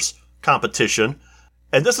Masters Competition.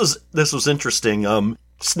 And this was interesting.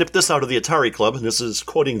 Snipped this out of the Atari Club, and this is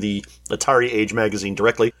quoting the Atari Age magazine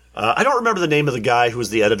directly. I don't remember the name of the guy who was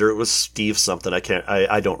the editor. It was Steve something.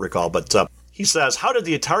 I don't recall, but he says, "How did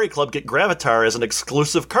the Atari Club get Gravatar as an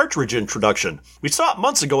exclusive cartridge introduction? We saw it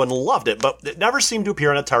months ago and loved it, but it never seemed to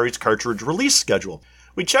appear on Atari's cartridge release schedule.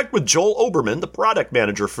 We checked with Joel Oberman, the product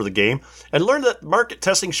manager for the game, and learned that market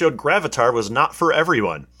testing showed Gravatar was not for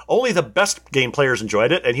everyone. Only the best game players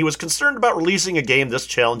enjoyed it, and he was concerned about releasing a game this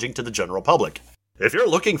challenging to the general public." If you're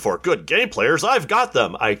looking for good game players, I've got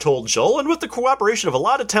them, I told Joel, and with the cooperation of a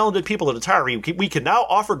lot of talented people at Atari, we can now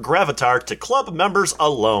offer Gravatar to club members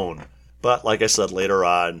alone. But like I said later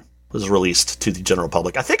on, it was released to the general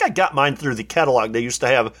public. I think I got mine through the catalog they used to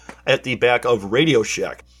have at the back of Radio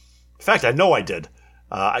Shack. In fact, I know I did,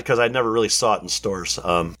 because I never really saw it in stores.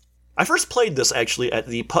 I first played this, actually, at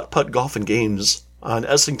the Putt Putt Golf and Games on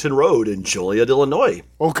Essington Road in Joliet, Illinois.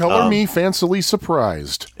 Oh, color me fancily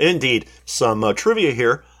surprised. Indeed. Some trivia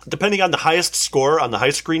here. Depending on the highest score on the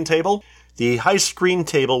high screen table, the high screen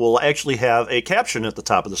table will actually have a caption at the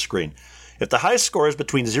top of the screen. If the high score is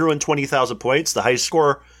between 0 and 20,000 points, the high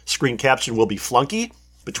score screen caption will be Flunky.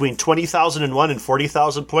 Between 20,001 and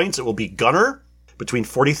 40,000 points, it will be Gunner. Between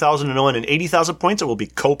 40,001 and 80,000 points, it will be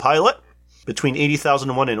Co-Pilot. Between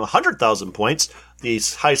 80,001 and 100,000 points, the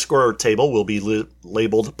high score table will be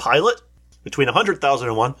labeled Pilot. Between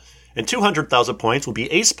 100,001 and 200,000 points will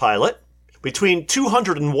be Ace Pilot. Between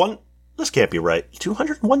 201... This can't be right.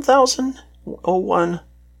 201,001...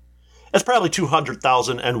 It's probably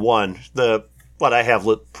 200,001. What I have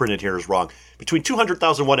printed here is wrong. Between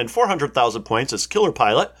 200,001 and 400,000 points is Killer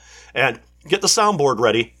Pilot. And get the soundboard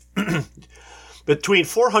ready. Between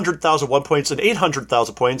 400,001 points and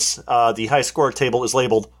 800,000 points, the high score table is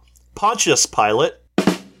labeled Pontius Pilot.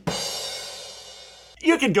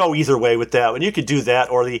 You could go either way with that one. You could do that,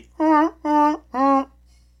 or the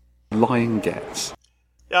Lying Gets.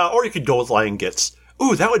 Or you could go with Lying Gets.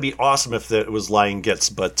 Ooh, that would be awesome if it was Lying Gets,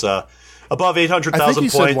 but above 800,000 points... I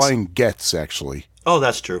think he said Lying Gets, actually. Oh,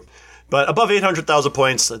 that's true. But above 800,000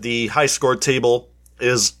 points, the high score table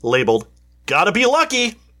is labeled Gotta Be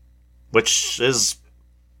Lucky, which is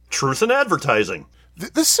truth in advertising.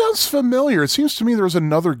 This sounds familiar. It seems to me there was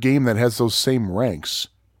another game that has those same ranks.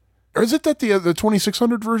 Or is it that the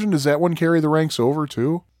 2600 version, does that one carry the ranks over,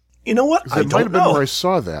 too? You know what? I don't know. It might have been where I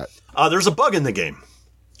saw that. There's a bug in the game.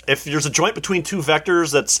 If there's a joint between two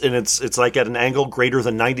vectors it's like at an angle greater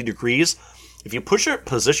than 90 degrees, if you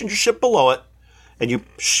position your ship below it, and you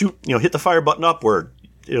shoot, hit the fire button upward,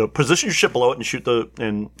 position your ship below it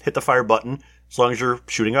and hit the fire button as long as you're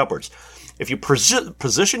shooting upwards. If you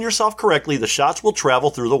position yourself correctly, the shots will travel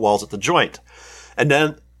through the walls at the joint. And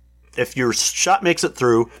then if your shot makes it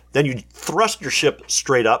through, then you thrust your ship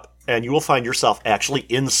straight up, and you will find yourself actually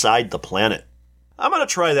inside the planet. I'm going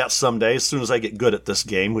to try that someday as soon as I get good at this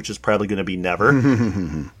game, which is probably going to be never.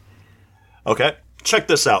 Okay, check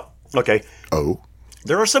this out. Okay. Oh.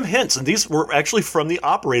 There are some hints, and these were actually from the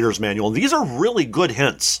operator's manual. And these are really good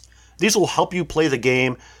hints. These will help you play the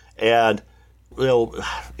game and they'll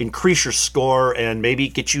increase your score and maybe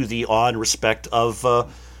get you the awe and respect of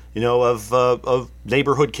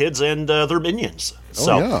neighborhood kids and their minions.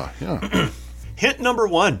 Yeah. Hint number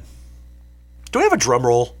 1. Do we have a drum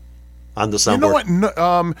roll on the soundboard? You know what?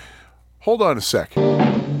 No, hold on a sec. All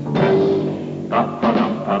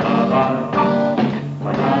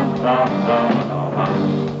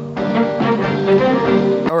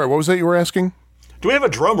right, what was that you were asking? Do we have a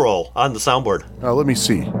drum roll on the soundboard? Let me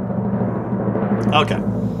see. Okay.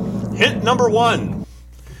 Hint number 1.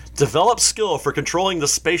 Develop skill for controlling the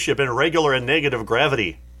spaceship in regular and negative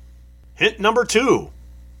gravity. Hint number 2.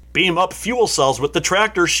 Beam up fuel cells with the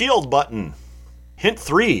tractor shield button. Hint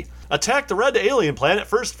 3. Attack the red alien planet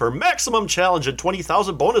first for maximum challenge and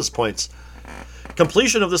 20,000 bonus points.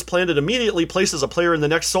 Completion of this planet immediately places a player in the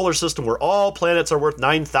next solar system where all planets are worth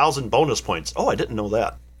 9,000 bonus points. Oh, I didn't know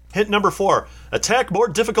that. Hint number 4. Attack more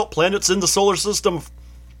difficult planets in the solar system.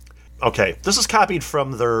 Okay, this is copied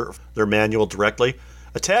from their manual directly.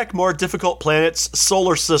 Attack more difficult planets,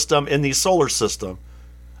 solar system, in the solar system.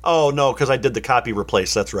 Oh, no, because I did the copy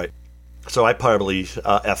replace. That's right. So I probably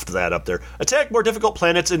effed that up there. Attack more difficult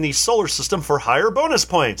planets in the solar system for higher bonus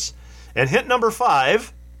points. And hint number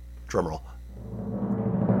 5, drumroll.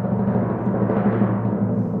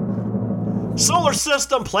 Solar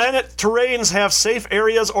system planet terrains have safe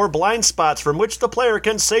areas or blind spots from which the player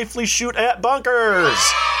can safely shoot at bunkers.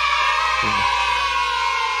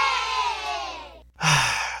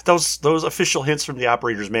 Those official hints from the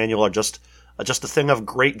operator's manual are just a thing of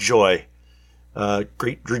great joy,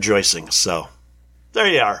 great rejoicing. So there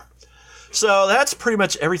you are. So that's pretty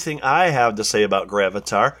much everything I have to say about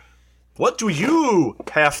Gravatar. What do you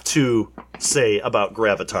have to say about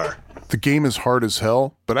Gravatar? The game is hard as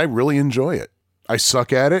hell, but I really enjoy it. I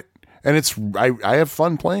suck at it, and I have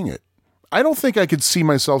fun playing it. I don't think I could see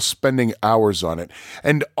myself spending hours on it.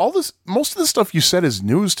 And most of the stuff you said is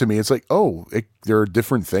news to me. It's like, there are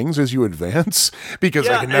different things as you advance, because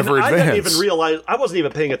I can never advance. I didn't even realize, I wasn't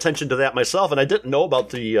even paying attention to that myself, and I didn't know about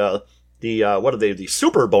the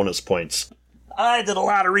super bonus points. I did a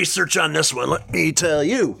lot of research on this one, let me tell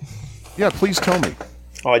you. Yeah, please tell me.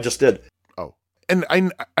 Oh, I just did. Oh, and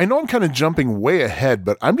I know I'm kind of jumping way ahead,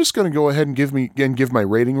 but I'm just going to go ahead and give my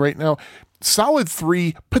rating right now. Solid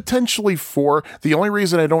 3, potentially 4. The only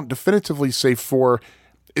reason I don't definitively say 4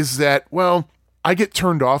 is that, well, I get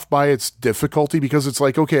turned off by its difficulty because it's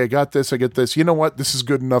like, okay, I got this, I get this. You know what? This is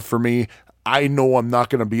good enough for me. I know I'm not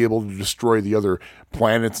going to be able to destroy the other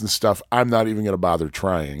planets and stuff. I'm not even going to bother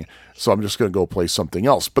trying. So I'm just going to go play something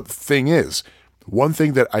else. But the thing is, one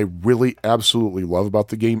thing that I really absolutely love about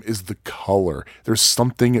the game is the color. There's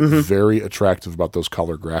something very attractive about those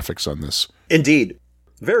color graphics on this. Indeed.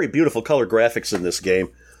 Very beautiful color graphics in this game.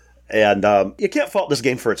 And you can't fault this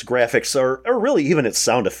game for its graphics or really even its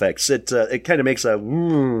sound effects. It kind of makes a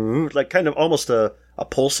like kind of almost a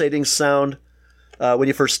pulsating sound when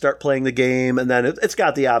you first start playing the game. And then it's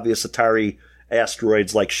got the obvious Atari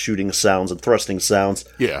asteroids like shooting sounds and thrusting sounds.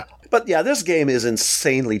 Yeah. But yeah, this game is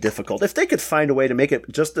insanely difficult. If they could find a way to make it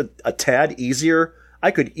just a tad easier,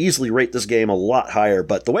 I could easily rate this game a lot higher.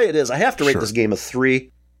 But the way it is, I have to rate this game a 3.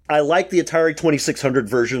 I like the Atari 2600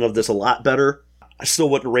 version of this a lot better. I still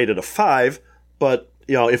wouldn't rate it a 5, but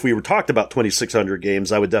if we were talked about 2600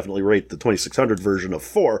 games, I would definitely rate the 2600 version a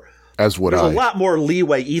 4. As would There's I. a lot more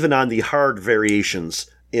leeway even on the hard variations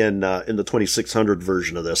in the 2600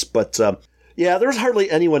 version of this. But yeah, there's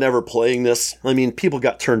hardly anyone ever playing this. I mean, people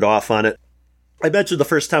got turned off on it. I mentioned the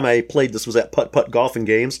first time I played this was at Putt Putt Golf and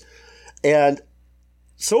Games, and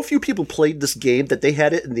so few people played this game that they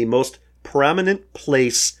had it in the most prominent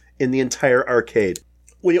place in the entire arcade.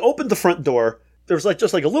 When you opened the front door, there was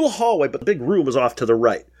just like a little hallway, but the big room was off to the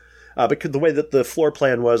right. Because the way that the floor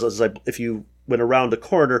plan was if you went around a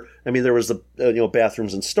corner, I mean, there was the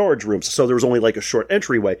bathrooms and storage rooms, so there was only like a short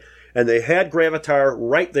entryway. And they had Gravatar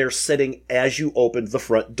right there sitting as you opened the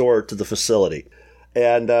front door to the facility.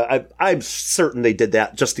 And I'm certain they did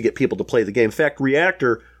that just to get people to play the game. In fact,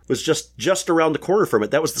 Reactor was just around the corner from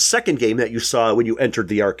it. That was the second game that you saw when you entered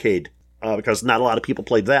the arcade, because not a lot of people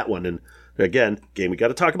played that one. And again, game we got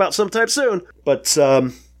to talk about sometime soon. But so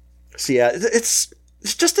yeah, it's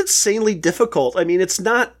just insanely difficult. I mean, it's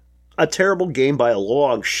not a terrible game by a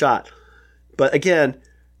long shot. But again,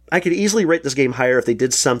 I could easily rate this game higher if they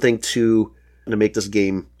did something to make this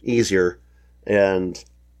game easier. And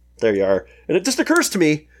there you are. And it just occurs to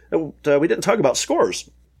me that we didn't talk about scores.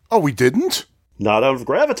 Oh, we didn't? Not out of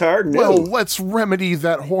Gravatar, no. Well, let's remedy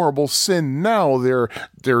that horrible sin now, there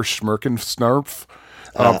Schmirkin Snarf.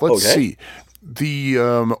 Let's see. The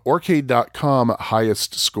Arcade.com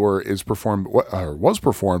highest score was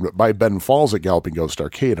performed by Ben Falls at Galloping Ghost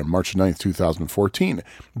Arcade on March 9th, 2014.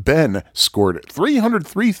 Ben scored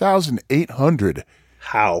 303,800.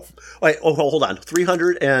 How? Wait, hold on.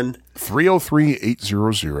 300 and...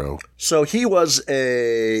 303,800. So he was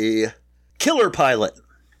a killer pilot.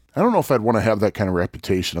 I don't know if I'd want to have that kind of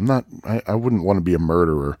reputation. I wouldn't want to be a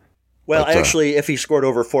murderer. Well, actually, if he scored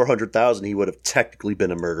over 400,000, he would have technically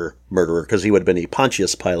been a murderer because he would have been a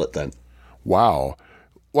Pontius pilot then. Wow.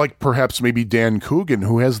 Like perhaps maybe Dan Coogan,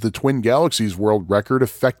 who has the Twin Galaxies world record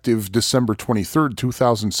effective December 23rd,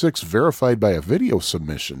 2006, verified by a video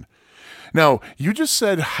submission. Now, you just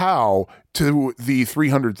said how to the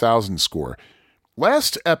 300,000 score.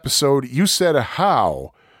 Last episode, you said a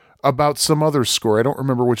how about some other score. I don't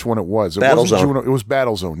remember which one it was. It wasn't Juno. It was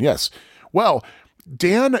Battlezone, yes. Well,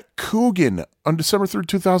 Dan Coogan on December 3rd,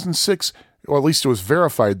 2006, or at least it was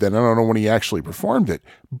verified then. I don't know when he actually performed it,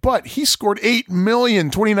 but he scored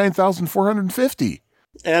 8,029,450.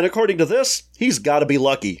 And according to this, he's got to be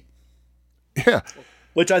lucky. Yeah.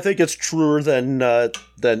 Which I think is truer than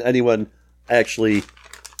anyone actually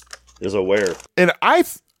is aware. And I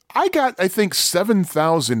got, I think,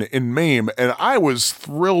 7,000 in MAME, and I was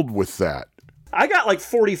thrilled with that. I got like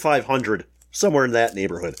 4,500, somewhere in that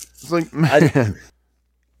neighborhood. It's like, man.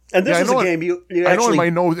 And this is a game you actually... I know in my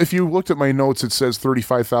notes, if you looked at my notes, it says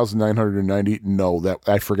 35,990. No, that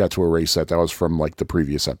I forgot to erase that. That was from like the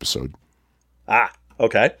previous episode. Ah,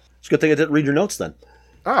 okay. It's a good thing I didn't read your notes then.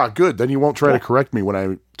 Ah, good. Then you won't try to correct me when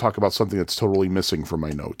I talk about something that's totally missing from my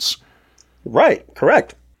notes. Right,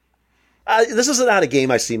 correct. This is not a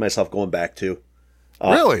game I see myself going back to.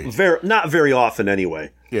 Really? Not very often,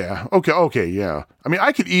 anyway. Yeah. Okay, yeah. I mean,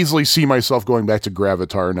 I could easily see myself going back to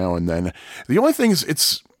Gravatar now and then. The only thing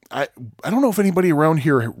is, I don't know if anybody around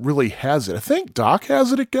here really has it. I think Doc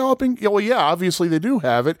has it at Galloping. Well, yeah, obviously they do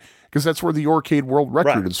have it, because that's where the Arcade World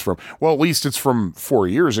Record is from. Well, at least it's from 4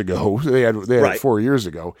 years ago. They had it 4 years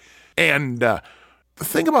ago. And the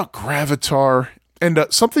thing about Gravatar... And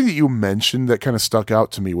something that you mentioned that kind of stuck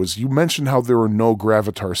out to me was you mentioned how there were no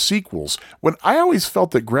Gravatar sequels, when I always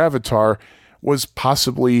felt that Gravatar was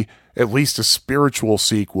possibly at least a spiritual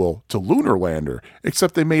sequel to Lunar Lander,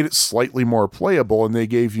 except they made it slightly more playable and they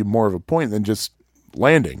gave you more of a point than just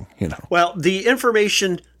landing, you know. Well, the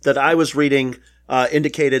information that I was reading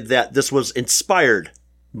indicated that this was inspired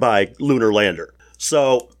by Lunar Lander.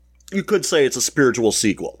 So you could say it's a spiritual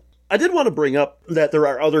sequel. I did want to bring up that there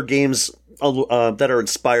are other games that are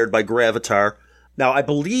inspired by Gravitar. Now, I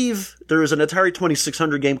believe there is an Atari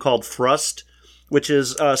 2600 game called Thrust, which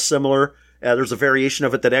is similar. There's a variation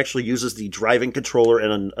of it that actually uses the driving controller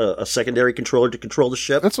and a secondary controller to control the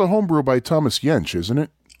ship. That's a homebrew by Thomas Jentzsch, isn't it?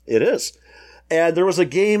 It is. And there was a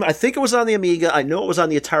game, I think it was on the Amiga, I know it was on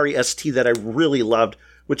the Atari ST that I really loved,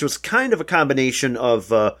 which was kind of a combination of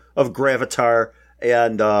Gravitar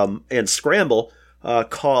and Scramble,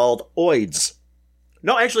 called Oids.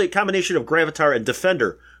 No, actually a combination of Gravitar and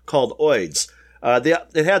Defender called Oids.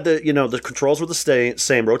 It had the controls were the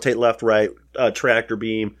same, rotate left, right, tractor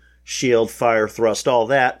beam, shield, fire, thrust, all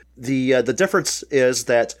that. The difference is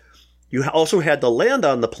that you also had to land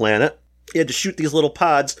on the planet. You had to shoot these little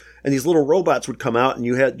pods, and these little robots would come out, and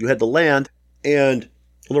you had to land, and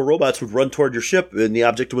little robots would run toward your ship, and the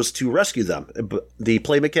object was to rescue them. The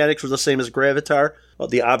play mechanics were the same as Gravitar.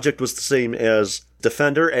 The object was the same as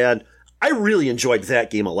Defender, and I really enjoyed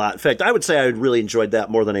that game a lot. In fact, I would say I really enjoyed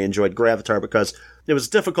that more than I enjoyed Gravitar, because it was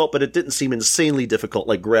difficult, but it didn't seem insanely difficult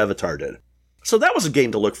like Gravitar did. So that was a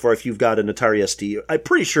game to look for if you've got an Atari ST. I'm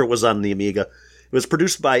pretty sure it was on the Amiga. It was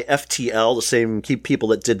produced by FTL, the same people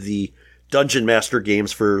that did the Dungeon Master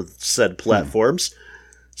games for said platforms.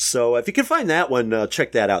 So if you can find that one,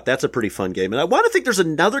 check that out. That's a pretty fun game. And I want to think there's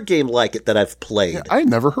another game like it that I've played. Yeah, I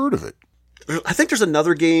never heard of it. I think there's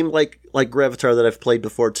another game like Gravitar that I've played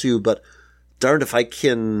before too, but darned if I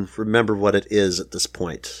can remember what it is at this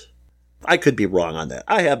point. I could be wrong on that.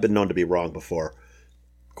 I have been known to be wrong before,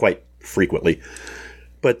 quite frequently.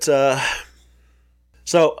 But, so,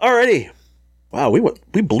 alrighty. Wow,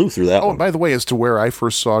 we blew through that one. Oh, by the way, as to where I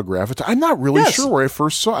first saw Gravitar, I'm not really sure where I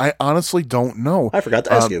first saw it. I honestly don't know. I forgot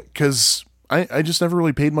to ask you. Because I just never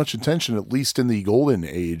really paid much attention, at least in the golden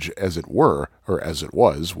age, as it were, or as it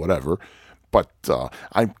was, whatever. But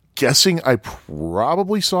I'm guessing I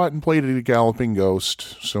probably saw it and played it at Galloping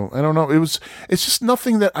Ghost. So, I don't know. It's just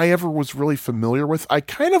nothing that I ever was really familiar with. I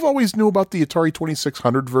kind of always knew about the Atari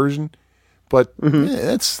 2600 version, but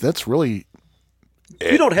that's really...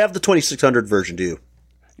 You don't have the 2600 version, do you?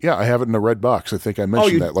 Yeah, I have it in a red box. I think I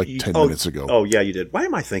mentioned that 10 minutes ago. Oh, yeah, you did. Why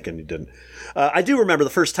am I thinking you didn't? I do remember the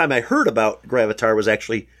first time I heard about Gravitar was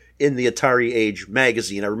actually in the Atari Age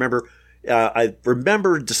magazine. I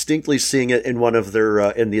remember distinctly seeing it in one of their,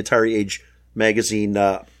 in the Atari Age magazine,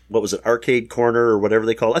 what was it, Arcade Corner or whatever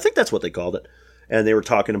they called it. I think that's what they called it. And they were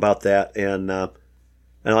talking about that, and I'm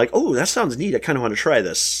like, oh, that sounds neat. I kind of want to try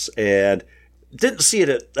this. And didn't see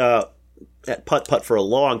it at Putt Putt for a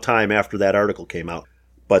long time after that article came out.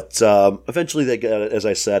 But eventually they got it, as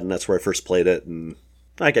I said, and that's where I first played it. And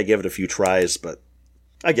I gave it a few tries, but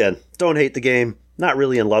again, don't hate the game. Not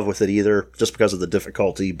really in love with it either, just because of the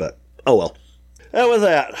difficulty, but oh well. And with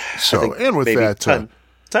that,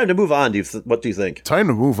 time to move on. What do you think? Time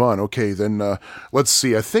to move on. Okay, then let's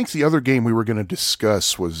see. I think the other game we were going to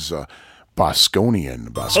discuss was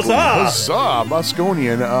Bosconian. Huzzah!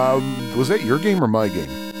 Bosconian. Was that your game or my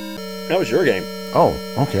game? That was your game. Oh,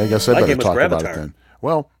 okay. I guess I better talk about it then.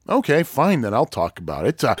 Well, okay, fine, then I'll talk about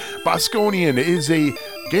it. Bosconian is a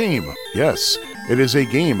game. Yes, it is a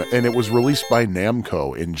game, and it was released by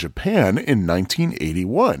Namco in Japan in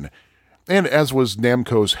 1981. And as was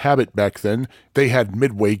Namco's habit back then, they had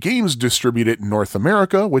Midway Games distribute it in North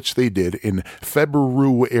America, which they did in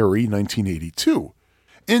February 1982.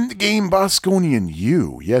 In the game Bosconian,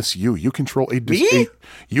 you control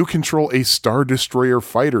you control a Star Destroyer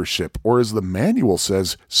fighter ship, or as the manual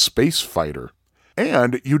says, space fighter.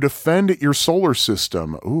 And you defend your solar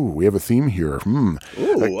system. Ooh, we have a theme here. Ooh,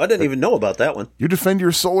 I didn't even know about that one. You defend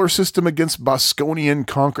your solar system against Bosconian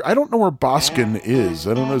conquer. I don't know where Boscon is.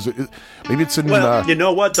 I don't know. Maybe it's in... Well, you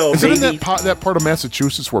know what, though? Is it in that part of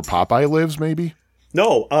Massachusetts where Popeye lives, maybe?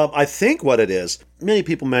 No, I think what it is, many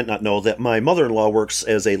people might not know that my mother-in-law works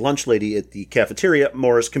as a lunch lady at the cafeteria at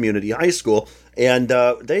Morris Community High School, and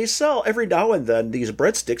they sell every now and then these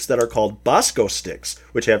breadsticks that are called Bosco sticks,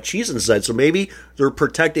 which have cheese inside, so maybe they're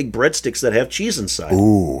protecting breadsticks that have cheese inside.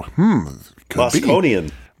 Ooh, Bosconian.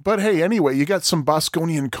 Be. But hey, anyway, you got some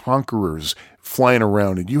Bosconian conquerors flying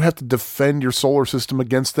around, and you have to defend your solar system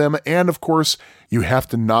against them, and of course, you have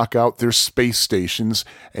to knock out their space stations,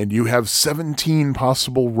 and you have 17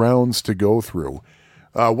 possible rounds to go through.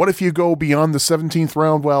 What if you go beyond the 17th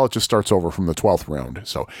round? Well, it just starts over from the 12th round.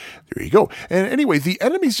 So there you go. And anyway, the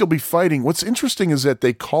enemies you'll be fighting, what's interesting is that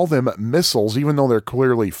they call them missiles, even though they're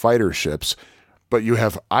clearly fighter ships. But you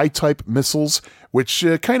have I-type missiles, which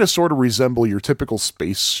kind of sort of resemble your typical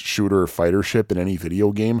space shooter fighter ship in any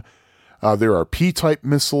video game. There are P-type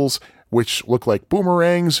missiles, which look like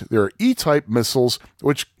boomerangs. There are E-type missiles,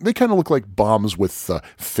 which they kind of look like bombs with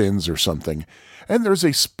fins or something. And there's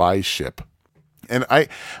a spy ship. And I'm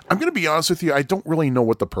going to be honest with you, I don't really know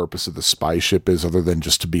what the purpose of the spy ship is other than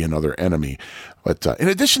just to be another enemy. But in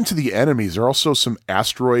addition to the enemies, there are also some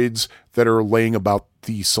asteroids that are laying about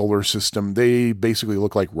the solar system. They basically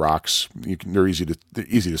look like rocks. They're easy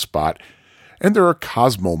to spot. And there are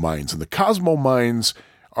Cosmo Mines. And the Cosmo Mines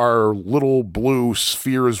are little blue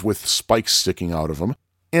spheres with spikes sticking out of them.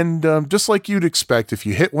 And just like you'd expect, if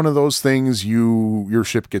you hit one of those things, your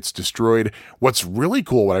ship gets destroyed. What's really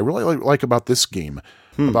cool, what I really like about this game,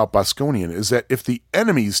 about Bosconian, is that if the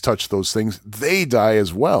enemies touch those things, they die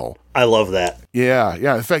as well. I love that. Yeah.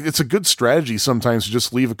 In fact, it's a good strategy sometimes to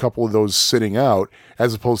just leave a couple of those sitting out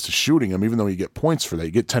as opposed to shooting them, even though you get points for that.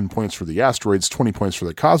 You get 10 points for the asteroids, 20 points for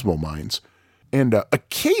the Cosmo Mines. And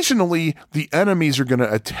occasionally, the enemies are going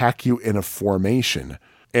to attack you in a formation.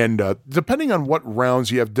 And depending on what rounds,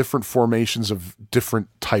 you have different formations of different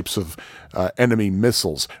types of enemy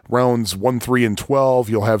missiles. Rounds 1, 3, and 12,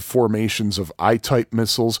 you'll have formations of I-type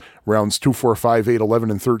missiles. Rounds 2, 4, 5, 8, 11,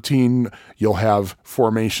 and 13, you'll have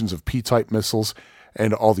formations of P-type missiles.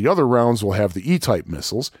 And all the other rounds will have the E-type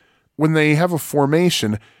missiles. When they have a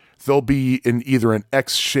formation, they'll be in either an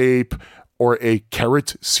X shape or a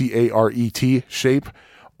caret, C-A-R-E-T shape,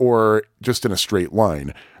 or just in a straight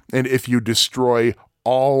line. And if you destroy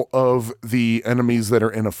all of the enemies that are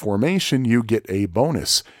in a formation, you get a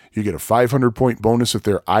bonus. You get a 500-point bonus if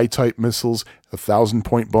they're I-type missiles, a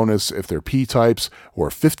 1,000-point bonus if they're P-types, or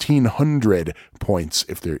 1,500 points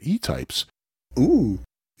if they're E-types. Ooh.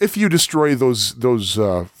 If you destroy those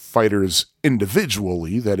fighters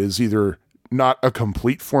individually, that is either not a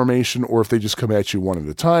complete formation, or if they just come at you one at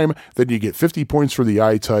a time, then you get 50 points for the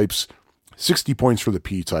I-types, 60 points for the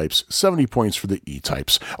P-types, 70 points for the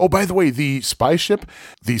E-types. Oh, by the way, the spy ship,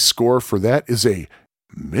 the score for that is a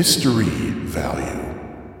mystery value.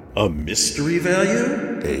 A mystery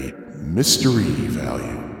value? A mystery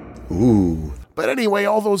value. Ooh. But anyway,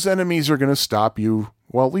 all those enemies are going to stop you.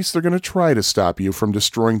 Well, at least they're going to try to stop you from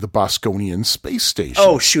destroying the Bosconian space station.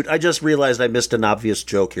 Oh, shoot. I just realized I missed an obvious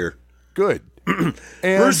joke here. Good.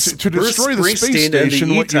 And to destroy the space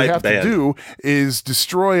station, what you have to do is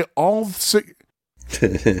destroy all six.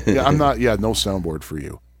 No soundboard for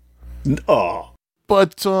you. Oh.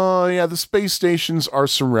 But, the space stations are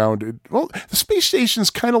surrounded. Well, the space stations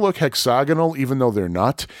kind of look hexagonal, even though they're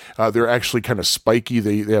not. They're actually kind of spiky.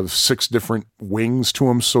 They have 6 different wings to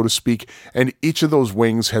them, so to speak. And each of those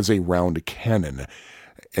wings has a round cannon.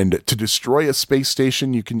 And to destroy a space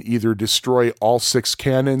station, you can either destroy all 6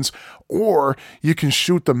 cannons, or you can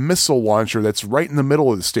shoot the missile launcher that's right in the middle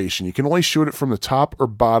of the station. You can only shoot it from the top or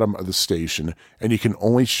bottom of the station, and you can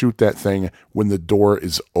only shoot that thing when the door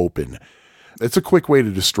is open. It's a quick way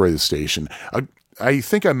to destroy the station. I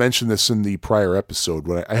think I mentioned this in the prior episode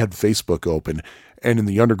when I had Facebook open, and in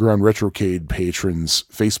the Underground Retrocade patrons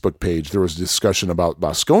Facebook page, there was a discussion about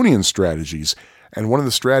Bosconian strategies, and one of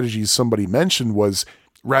the strategies somebody mentioned was,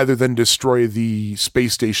 rather than destroy the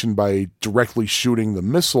space station by directly shooting the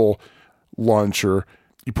missile launcher,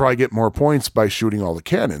 you probably get more points by shooting all the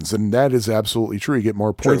cannons. And that is absolutely true. You get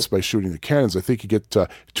more points by shooting the cannons. I think you get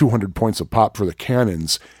 200 points a pop for the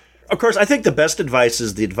cannons. Of course, I think the best advice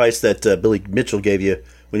is the advice that Billy Mitchell gave you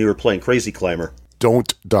when you were playing Crazy Climber.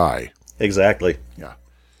 Don't die. Exactly. Yeah.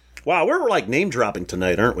 Wow, we're like name dropping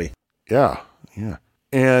tonight, aren't we? Yeah.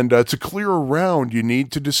 And to clear a round, you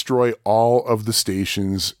need to destroy all of the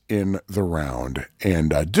stations in the round.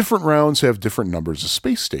 And different rounds have different numbers of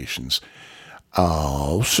space stations.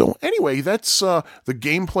 So anyway, that's the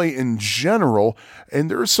gameplay in general.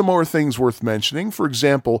 And there are some more things worth mentioning. For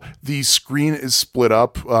example, the screen is split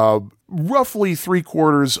up. Roughly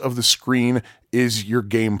 3/4 of the screen is your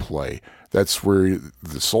gameplay. That's where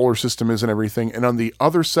the solar system is and everything. And on the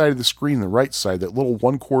other side of the screen, the right side, that little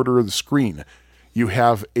 1/4 of the screen, you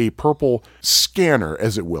have a purple scanner,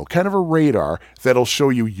 as it will, kind of a radar that'll show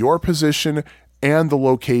you your position and the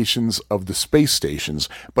locations of the space stations,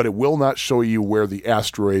 but it will not show you where the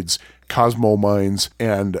asteroids, Cosmo Mines,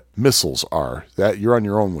 and missiles are. That you're on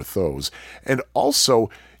your own with those. And also,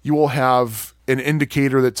 you will have an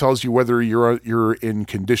indicator that tells you whether you're in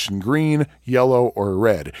condition green, yellow, or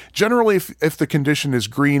red. Generally, if the condition is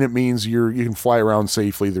green, it means you can fly around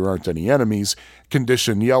safely. There aren't any enemies.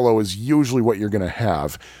 Condition yellow is usually what you're going to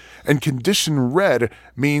have. And condition red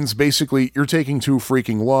means basically you're taking too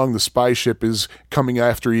freaking long, the spy ship is coming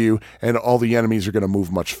after you, and all the enemies are going to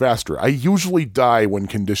move much faster. I usually die when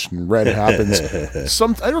condition red happens.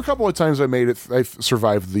 I know a couple of times I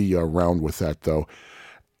survived the round with that, though.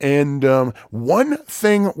 And one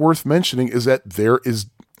thing worth mentioning is that there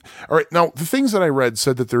is... All right, now, the things that I read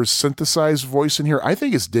said that there's synthesized voice in here. I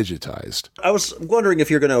think it's digitized. I was wondering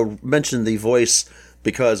if you're going to mention the voice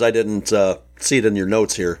because I didn't see it in your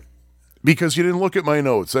notes here. Because you didn't look at my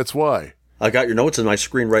notes, that's why. I got your notes on my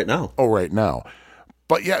screen right now. Oh, right now.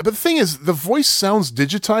 But yeah, but the thing is, the voice sounds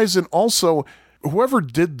digitized, and also, whoever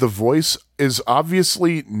did the voice is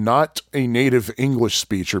obviously not a native English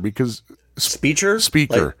speaker, because... Speaker?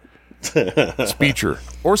 Speaker. Speaker.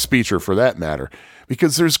 Or speecher, for that matter.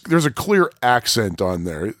 Because there's a clear accent on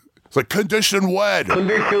there. It's like, condition wed.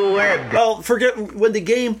 Condition wed. Well, forget when the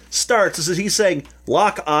game starts, is he saying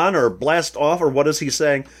lock on or blast off, or what is he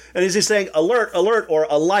saying? And is he saying alert, alert, or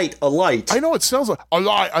alight, alight? I know it sounds like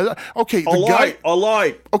alight. Okay,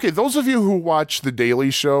 alight. Okay, those of you who watch The Daily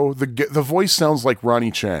Show, the voice sounds like Ronnie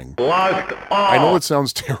Chang. Locked off. I know it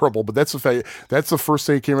sounds terrible, but that's the fact. That's the first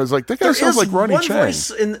thing that came. I was like, that guy sounds like Ronnie Chang.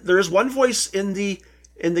 There is one voice in the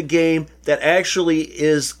game that actually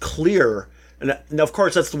is clear. And of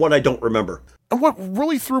course, that's the one I don't remember. And what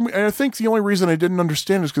really threw me, and I think the only reason I didn't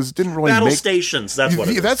understand is because it didn't really Battle stations, that's what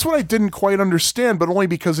it is. That's what I didn't quite understand, but only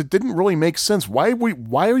because it didn't really make sense. Why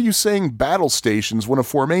are you saying battle stations when a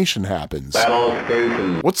formation happens? Battle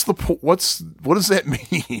stations. What does that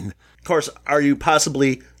mean? Of course, are you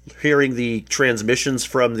possibly hearing the transmissions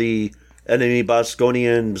from the enemy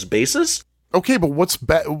Bosconian's bases? Okay, but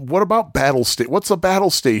what about battle station? What's a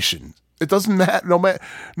battle station? It doesn't matter.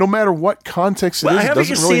 No matter what context it is, it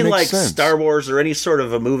doesn't really make sense. Haven't you seen Star Wars or any sort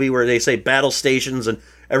of a movie where they say battle stations and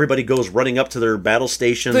everybody goes running up to their battle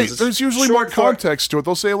stations? There's usually more context to it.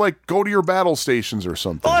 They'll say like, "Go to your battle stations" or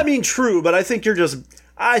something. Oh, I mean, true, but I think you're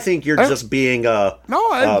just being no.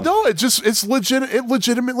 It's legit. It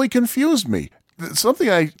legitimately confused me.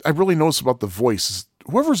 Something I really noticed about the voice is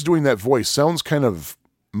whoever's doing that voice sounds kind of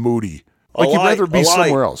moody. Like you'd rather be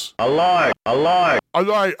somewhere else. Alight.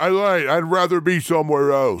 I'd rather be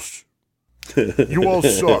somewhere else. You all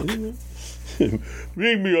suck.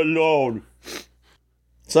 Leave me alone.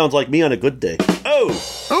 Sounds like me on a good day.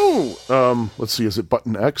 Let's see, is it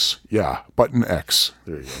button X? Yeah, button X.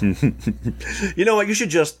 There you go. You know what? You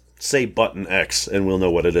should just say button X and we'll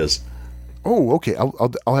know what it is. Oh, okay.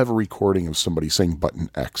 I'll have a recording of somebody saying button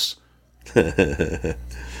X.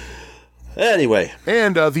 Anyway.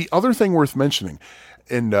 And the other thing worth mentioning,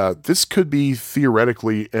 and this could be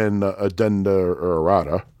theoretically an addenda or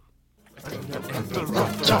errata.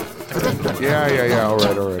 Yeah. All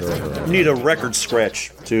right. Need a record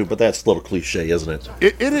scratch, too, but that's a little cliche, isn't it?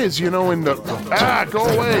 It is, go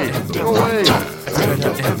away.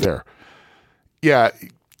 There. Yeah,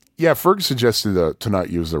 Ferg suggested to not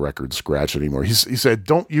use the record scratch anymore. He said,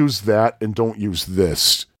 don't use that and don't use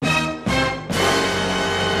this.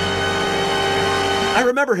 I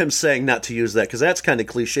remember him saying not to use that because that's kind of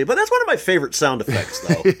cliche, but that's one of my favorite sound effects,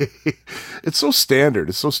 though. It's so standard.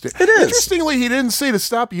 It is. Interestingly, he didn't say to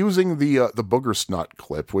stop using the booger snot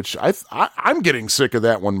clip, which I'm getting sick of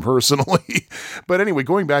that one personally. But anyway,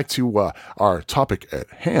 going back to our topic at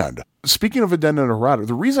hand. Speaking of addenda and errata,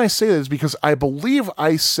 the reason I say that is because I believe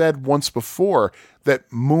I said once before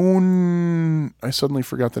that Moon... I suddenly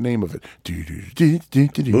forgot the name of it.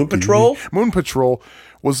 Moon Patrol? Moon Patrol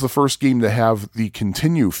was the first game to have the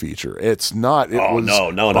continue feature. It's not. It was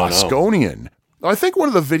Bosconian. No. I think one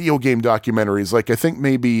of the video game documentaries, I think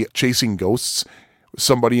maybe Chasing Ghosts,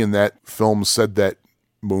 somebody in that film said that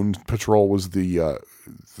Moon Patrol was the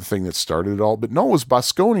thing that started it all. But no, it was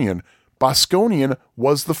Bosconian. Bosconian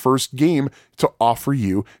was the first game to offer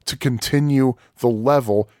you to continue the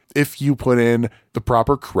level if you put in the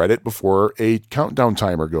proper credit before a countdown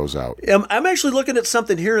timer goes out. I'm actually looking at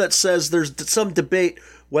something here that says there's some debate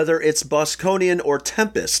whether it's Bosconian or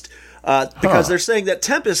Tempest, because they're saying that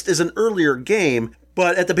Tempest is an earlier game,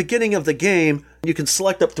 but at the beginning of the game, you can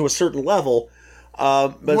select up to a certain level,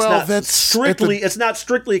 but it's not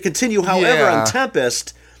strictly a continue. However,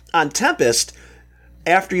 on Tempest,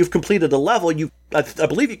 after you've completed a level, I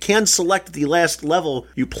believe you can select the last level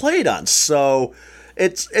you played on. So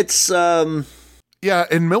it's yeah,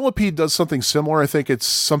 and Millipede does something similar. I think it's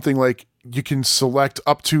something like you can select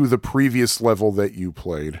up to the previous level that you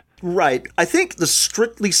played. Right. I think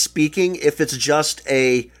strictly speaking, if it's just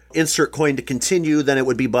a insert coin to continue, then it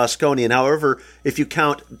would be Bosconian. However, if you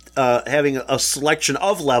count having a selection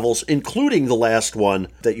of levels, including the last one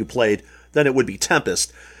that you played, then it would be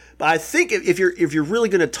Tempest. But I think if you're really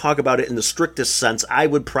going to talk about it in the strictest sense, I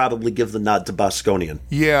would probably give the nod to Bosconian.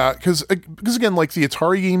 Yeah, because again, like the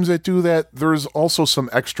Atari games that do that, there's also some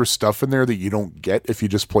extra stuff in there that you don't get if you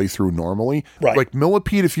just play through normally. Right. Like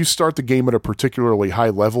Millipede, if you start the game at a particularly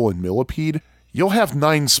high level in Millipede, you'll have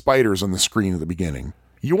 9 spiders on the screen at the beginning.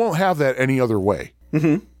 You won't have that any other way.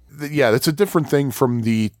 Mm-hmm. Yeah, that's a different thing from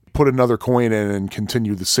the put another coin in and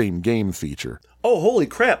continue the same game feature. Oh, holy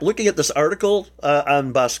crap. Looking at this article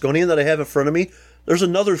on Bosconian that I have in front of me, there's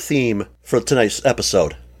another theme for tonight's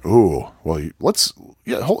episode. Ooh, well, let's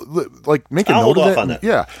make a I'll note hold of off that. on that.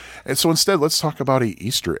 Yeah, and so instead, let's talk about a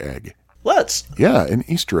Easter egg. Let's. Yeah, an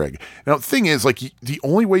Easter egg. Now, the thing is, like, the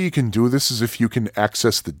only way you can do this is if you can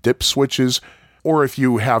access the dip switches, or if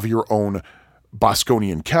you have your own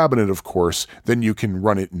Bosconian cabinet, of course, then you can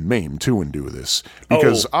run it in MAME too and do this.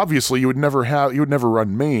 Because obviously you would never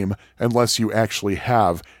run MAME unless you actually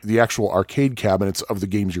have the actual arcade cabinets of the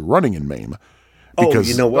games you're running in MAME. Because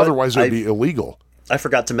you know what? Otherwise it would be illegal. I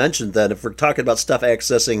forgot to mention that if we're talking about stuff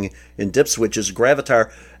accessing in dip switches, Gravatar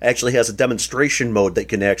actually has a demonstration mode that you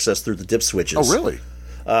can access through the dip switches. Oh, really?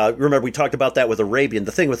 Remember, we talked about that with Arabian.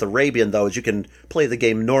 The thing with Arabian, though, is you can play the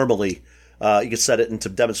game normally. You can set it into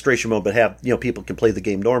demonstration mode, but have people can play the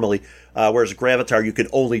game normally. Whereas Gravatar, you can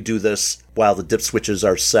only do this while the dip switches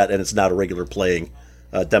are set, and it's not a regular playing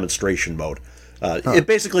demonstration mode. It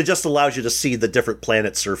basically just allows you to see the different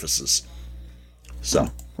planet surfaces. So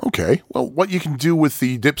okay, well, what you can do with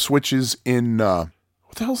the dip switches in what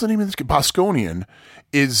the hell's the name of this game? Bosconian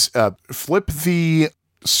is flip the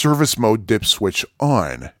service mode dip switch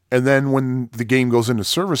on. And then when the game goes into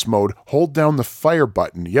service mode, hold down the fire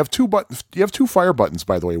button. You have two fire buttons,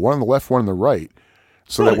 by the way, one on the left, one on the right.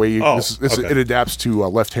 So that way it adapts to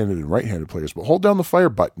left-handed and right-handed players. But hold down the fire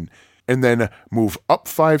button and then move up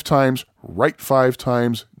 5 times, right 5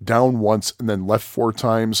 times, down once, and then left 4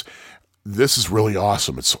 times. This is really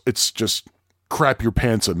awesome. It's just crap your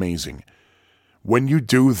pants amazing. When you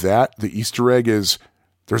do that, the Easter egg is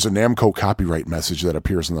there's a Namco copyright message that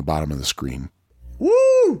appears on the bottom of the screen.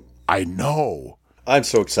 Woo! I know. I'm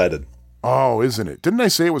so excited. Oh, isn't it? Didn't I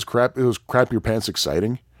say it was crap? It was crap your pants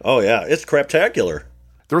exciting. Oh yeah, it's craptacular.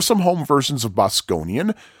 There are some home versions of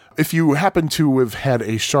Bosconian. If you happen to have had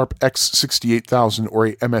a Sharp X68000 or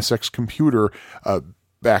a MSX computer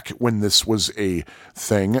back when this was a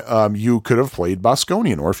thing, you could have played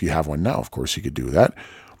Bosconian. Or if you have one now, of course, you could do that.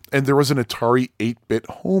 And there was an Atari 8-bit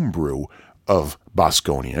homebrew of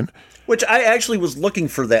Bosconian. Which I actually was looking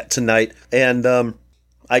for that tonight, and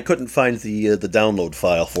I couldn't find the download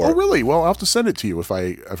file for it. Oh, really? Well, I'll have to send it to you if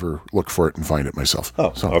I ever look for it and find it myself.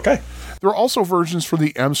 Oh, okay. There are also versions for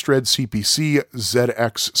the Amstrad CPC,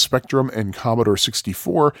 ZX Spectrum, and Commodore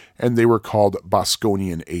 64, and they were called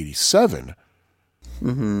Bosconian 87.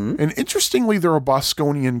 Mm-hmm. And interestingly, there are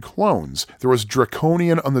Bosconian clones. There was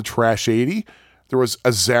Draconian on the Trash 80. There was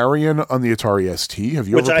Azarian on the Atari ST. Have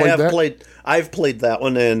you ever played that? I've played that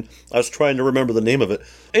one, and I was trying to remember the name of it.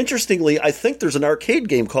 Interestingly, I think there's an arcade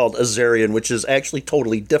game called Azarian, which is actually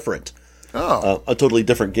totally different. Oh. A totally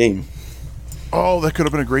different game. Oh, that could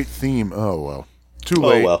have been a great theme. Oh, well. Too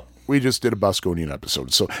late. Oh, well. We just did a Bosconian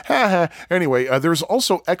episode. So, Anyway, there's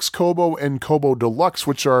also X-Kobo and Kobo Deluxe,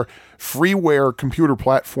 which are freeware computer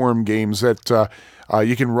platform games that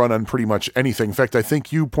you can run on pretty much anything. In fact, I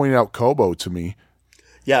think you pointed out Kobo to me.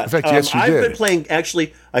 Yeah. In fact, yes, you I've did. been playing,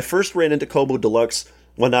 actually, I first ran into Kobo Deluxe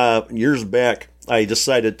when, years back, I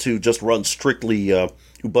decided to just run strictly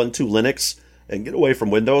Ubuntu Linux and get away from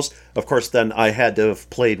Windows. Of course, then I had to have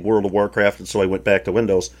played World of Warcraft, and so I went back to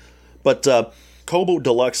Windows. But Kobo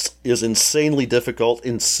Deluxe is insanely difficult,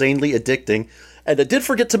 insanely addicting. And I did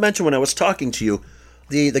forget to mention when I was talking to you,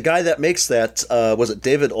 the guy that makes that, was it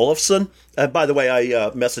David Olofsson? By the way,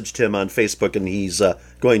 I messaged him on Facebook, and he's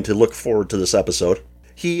going to look forward to this episode.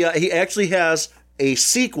 He actually has a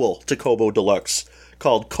sequel to Kobo Deluxe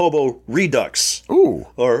called Kobo Redux. Ooh.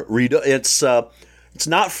 Or Redux. It's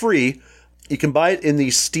not free. You can buy it in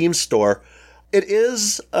the Steam store. It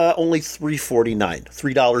is only $3.49,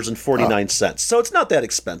 $3.49. So it's not that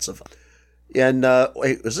expensive. And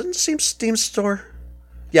wait, is it in the Steam store?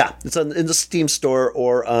 Yeah, it's in the Steam store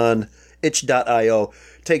or on itch.io.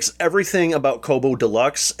 Takes everything about Kobo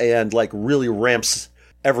Deluxe and really ramps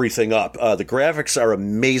everything up. The graphics are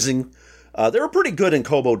amazing. They were pretty good in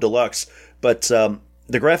Kobo Deluxe, but the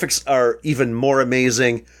graphics are even more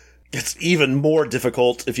amazing. It's even more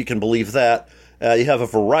difficult, if you can believe that. You have a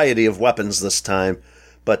variety of weapons this time,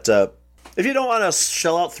 but if you don't want to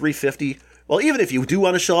shell out $3.50 Well, even if you do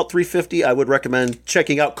want to shell out $350, I would recommend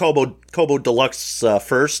checking out Kobo Deluxe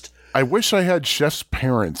first. I wish I had Chef's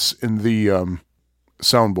parents in the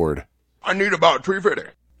soundboard. I need about $350.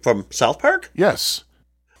 From South Park? Yes.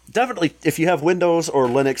 Definitely, if you have Windows or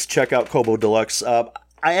Linux, check out Kobo Deluxe. I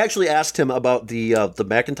actually asked him about the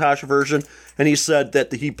Macintosh version, and he said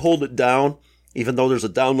that he pulled it down, even though there's a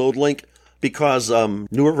download link, because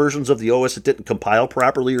newer versions of the OS, it didn't compile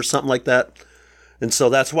properly or something like that. And so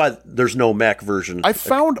that's why there's no Mac version. I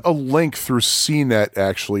found a link through CNET,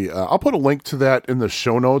 actually. I'll put a link to that in the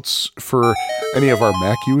show notes for any of our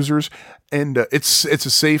Mac users. And it's a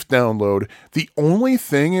safe download. The only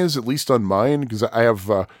thing is, at least on mine, because I have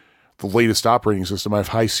the latest operating system, I have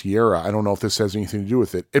High Sierra. I don't know if this has anything to do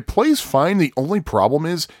with it. It plays fine. The only problem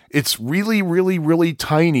is it's really, really, really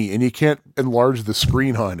tiny, and you can't enlarge the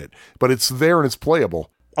screen on it. But it's there and it's playable.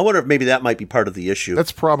 I wonder if maybe that might be part of the issue.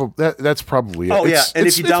 That's probably it. Oh, yeah, and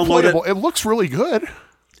if you download it, it looks really good.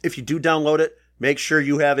 If you do download it, make sure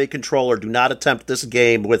you have a controller. Do not attempt this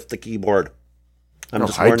game with the keyboard. I'm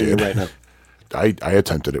just warning you right now. I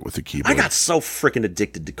attempted it with the keyboard. I got so freaking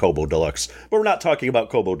addicted to Kobo Deluxe. But we're not talking about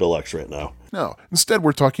Kobo Deluxe right now. No. Instead,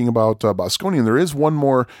 we're talking about Bosconian. There is one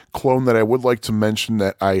more clone that I would like to mention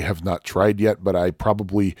that I have not tried yet, but I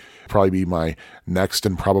probably be my next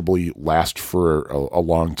and probably last for a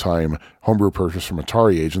long time homebrew purchase from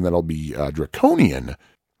Atari Age, and that'll be Draconian.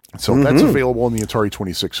 So that's available in the Atari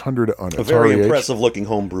 2600 on Atari Age. Very impressive looking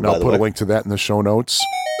homebrew, by the way. I'll put a link to that in the show notes.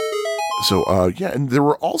 So, and there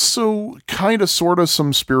were also kind of sort of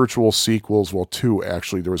some spiritual sequels. Well, two,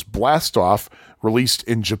 actually. There was Blast Off, released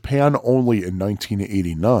in Japan only in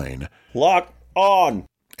 1989. Lock on!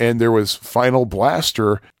 And there was Final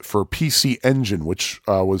Blaster for PC Engine, which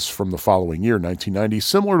was from the following year, 1990.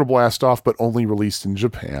 Similar to Blast Off, but only released in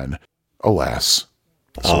Japan. Alas.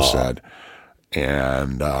 So sad.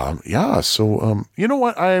 And, so, you know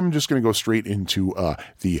what? I'm just going to go straight into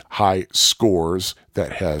the high scores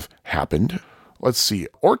that have happened. Let's see.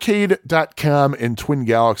 Arcade.com and Twin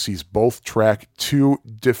Galaxies both track two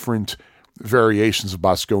different variations of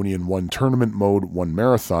Bosconian, one tournament mode, one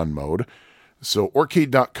marathon mode. So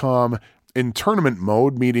Arcade.com in tournament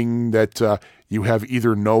mode, meaning that you have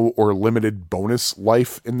either no or limited bonus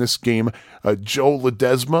life in this game. Joe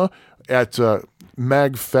Ledesma at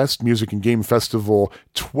MagFest Music and Game Festival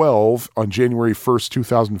 12 on January 1st,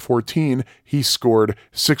 2014, he scored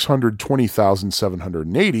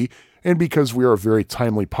 620,780. And because we are a very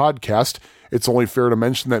timely podcast, it's only fair to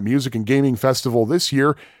mention that Music and Gaming Festival this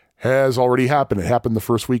year has already happened. It happened the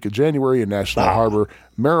first week of January in National Harbor,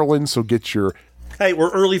 Maryland. So get your... Hey,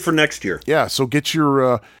 we're early for next year. Yeah, so get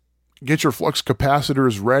your flux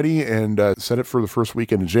capacitors ready and set it for the first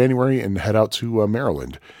weekend of January and head out to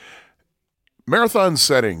Maryland. Marathon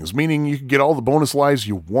settings, meaning you can get all the bonus lives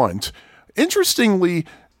you want. Interestingly,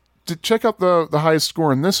 to check out the highest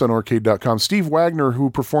score in this on Arcade.com, Steve Wagner,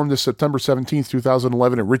 who performed this September 17th,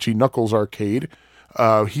 2011 at Richie Knuckles Arcade,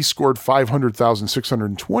 he scored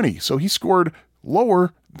 500,620. So he scored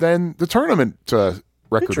lower than the tournament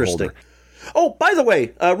record holder. Oh, by the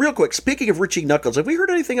way, real quick, speaking of Richie Knuckles, have we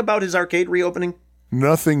heard anything about his arcade reopening?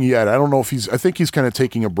 Nothing yet. I don't know if I think he's kind of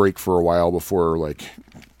taking a break for a while before,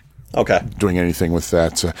 doing anything with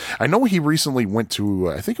that. I know he recently went to,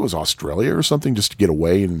 I think it was Australia or something, just to get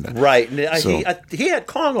away. Right. He had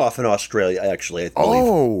Kong off in Australia, actually, I believe.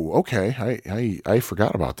 Oh, okay. I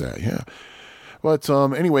forgot about that, yeah. But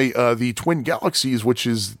anyway, the Twin Galaxies, which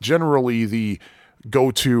is generally the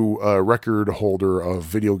go-to record holder of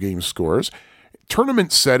video game scores.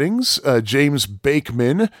 Tournament settings, James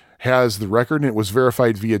Bakeman has the record, and it was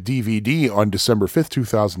verified via DVD on December 5th,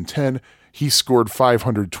 2010. He scored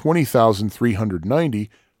 520,390.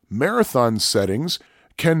 Marathon settings,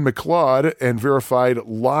 Ken McLeod, and verified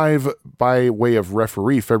live by way of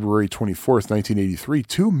referee February 24th, 1983,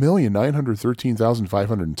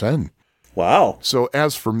 2,913,510. Wow. So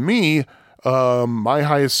as for me, my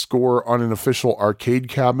highest score on an official arcade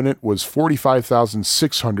cabinet was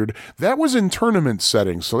 45,600. That was in tournament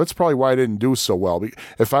settings, so that's probably why I didn't do so well.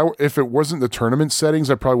 If it wasn't the tournament settings,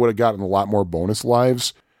 I probably would have gotten a lot more bonus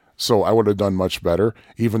lives. So I would have done much better,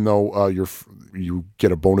 even though you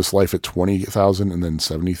get a bonus life at 20,000 and then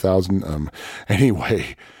 70,000.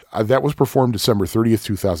 Anyway, that was performed December 30th,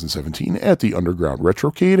 2017 at the Underground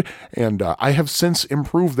Retrocade, and I have since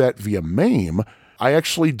improved that via MAME. I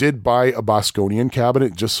actually did buy a Bosconian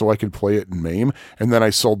cabinet just so I could play it in MAME, and then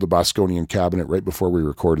I sold the Bosconian cabinet right before we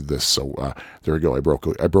recorded this. So there we go. I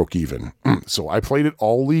broke even. So I played it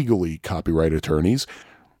all legally, copyright attorneys.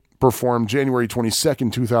 Performed January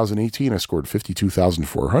 22nd, 2018. I scored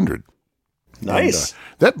 52,400. Nice. And,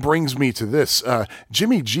 that brings me to this.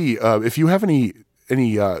 Jimmy G, if you have any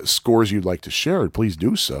scores you'd like to share, please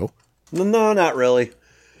do so. No, not really.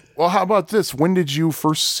 Well, how about this? When did you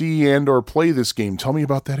first see and or play this game? Tell me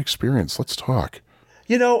about that experience. Let's talk.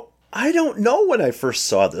 I don't know when I first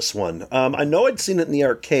saw this one. I know I'd seen it in the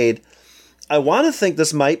arcade. I want to think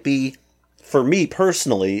this might be, for me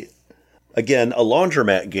personally, again, a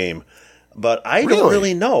laundromat game. But I don't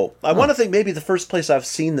really know. I want to think maybe the first place I've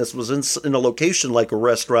seen this was in a location like a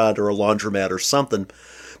restaurant or a laundromat or something.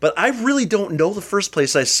 But I really don't know the first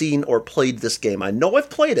place I've seen or played this game. I know I've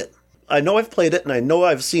played it. And I know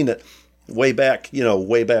I've seen it way back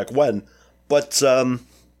when. But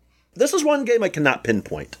this is one game I cannot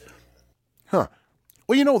pinpoint. Huh.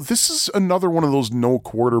 Well, this is another one of those No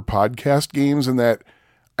Quarter podcast games in that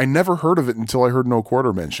I never heard of it until I heard No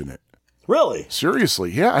Quarter mention it. Really?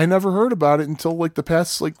 Seriously, yeah, I never heard about it until the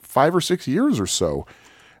past 5 or 6 years or so.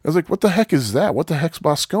 I was like, what the heck is that? What the heck's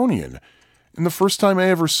Bosconian? And the first time I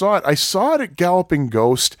ever saw it, I saw it at Galloping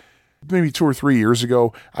Ghost maybe 2 or 3 years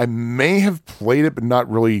ago. I may have played it, but not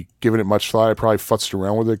really given it much thought. I probably futzed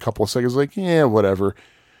around with it a couple of seconds, whatever.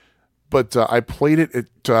 But I played it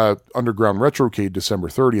at Underground Retrocade December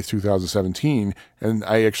 30th, 2017, and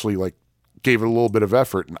I actually gave it a little bit of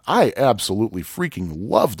effort, and I absolutely freaking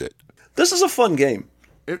loved it. This is a fun game.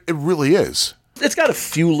 It really is. It's got a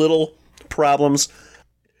few little problems.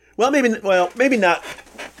 Well, maybe not.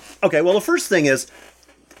 Okay, well, the first thing is,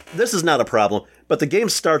 this is not a problem, but the game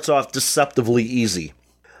starts off deceptively easy.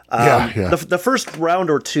 Yeah. The first round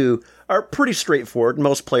or two are pretty straightforward.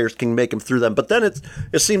 Most players can make them through them, but then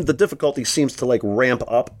it seems the difficulty seems to ramp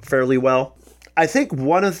up fairly well. I think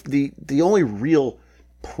one of the only real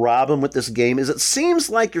problem with this game is it seems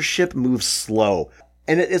like your ship moves slow.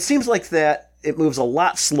 And it seems like that it moves a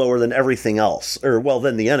lot slower than everything else,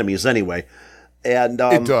 than the enemies anyway. And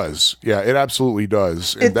it does. Yeah, it absolutely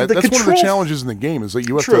does. And that's one of the challenges in the game is that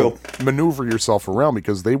you have to maneuver yourself around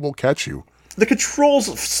because they will catch you. The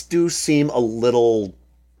controls do seem a little,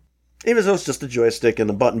 even though it's just a joystick and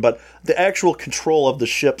a button, but the actual control of the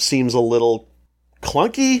ship seems a little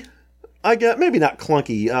clunky. I guess maybe not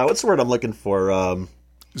clunky. What's the word I'm looking for?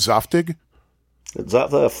 Zoftig? Is that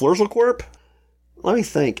the Flurzelcorp? Let me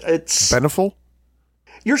think. It's Beneful?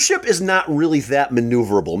 Your ship is not really that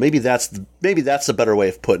maneuverable. Maybe that's a better way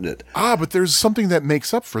of putting it. But there's something that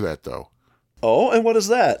makes up for that, though. Oh, and what is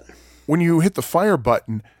that? When you hit the fire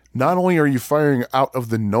button, not only are you firing out of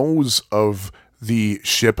the nose of the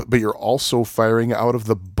ship, but you're also firing out of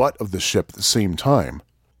the butt of the ship at the same time.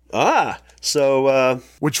 So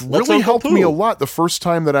which really helped me a lot the first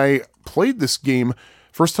time that I played this game.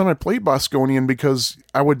 First time I played Bosconian, because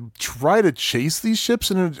I would try to chase these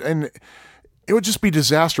ships and it would just be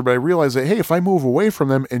disaster. But I realized that, hey, if I move away from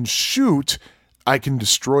them and shoot, I can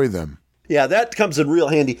destroy them. Yeah, that comes in real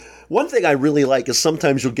handy. One thing I really like is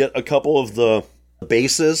sometimes you'll get a couple of the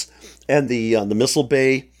bases and the missile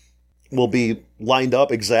bay will be lined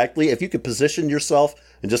up exactly. If you could position yourself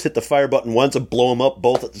and just hit the fire button once and blow them up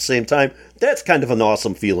both at the same time, that's kind of an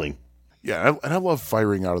awesome feeling. Yeah, and I love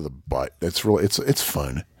firing out of the butt. It's really it's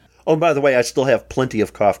fun. Oh, and by the way, I still have plenty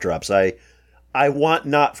of cough drops. I want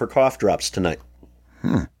not for cough drops tonight.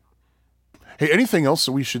 Hey, anything else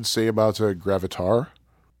that we should say about Gravitar?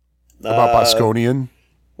 About Bosconian?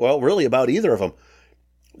 Well, really about either of them.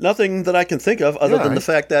 Nothing that I can think of other than the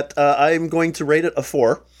fact that I'm going to rate it a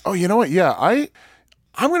 4. Oh, you know what? Yeah,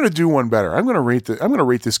 I'm going to do one better. I'm going to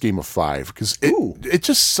rate this game a 5 because it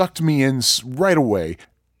just sucked me in right away.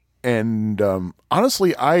 And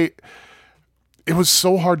honestly, it was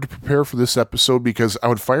so hard to prepare for this episode because I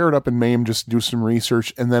would fire it up in MAME, just do some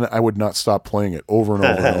research, and then I would not stop playing it over and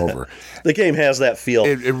over and over. The game has that feel.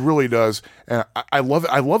 It really does. And I love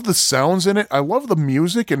it. I love the sounds in it. I love the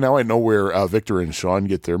music, and now I know where Victor and Sean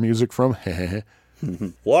get their music from.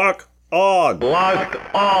 Lock on. Locked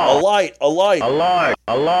on. A light. A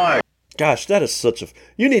light. Gosh, that is such a...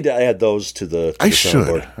 You need to add those to the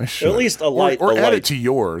soundboard. I should. At least a light. Or add light. It to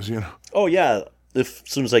yours, Oh, yeah. As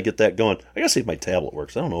soon as I get that going. I gotta see if my tablet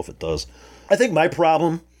works. I don't know if it does. I think my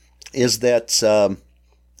problem is that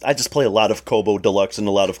I just play a lot of Kobo Deluxe and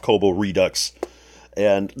a lot of Kobo Redux.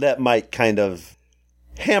 And that might kind of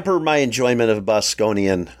hamper my enjoyment of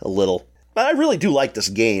Bosconian a little. But I really do like this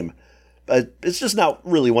game. It's just not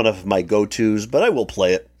really one of my go-tos, but I will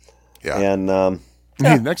play it. Yeah. And...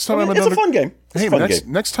 Hey, next time it's a fun game.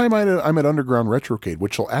 Next time I'm at Underground Retrocade,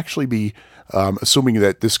 which will actually be, assuming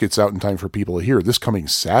that this gets out in time for people to hear, this coming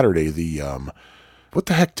Saturday, what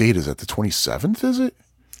the heck date is that? The 27th, is it?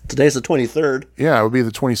 Today's the 23rd. Yeah, it would be the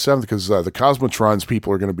 27th because the Cosmotrons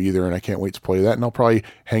people are going to be there, and I can't wait to play that. And I'll probably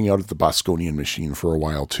hang out at the Bosconian machine for a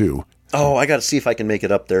while, too. Oh, I got to see if I can make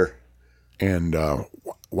it up there. And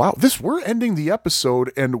wow, we're ending the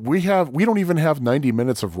episode, and we don't even have 90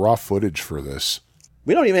 minutes of raw footage for this.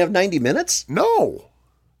 We don't even have 90 minutes? No.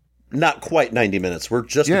 Not quite 90 minutes. We're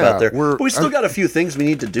just about there. But we still got a few things we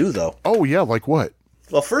need to do, though. Oh, yeah, like what?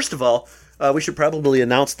 Well, first of all, we should probably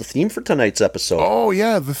announce the theme for tonight's episode. Oh,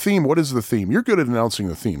 yeah, the theme. What is the theme? You're good at announcing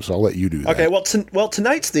the theme, so I'll let you do that. Okay, well,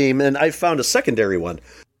 tonight's theme, and I found a secondary one.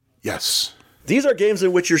 Yes. These are games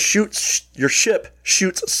in which your ship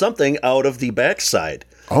shoots something out of the backside.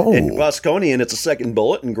 Oh. In Bosconian, it's a second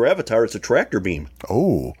bullet, and Gravatar, it's a tractor beam.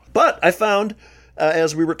 Oh. But I found,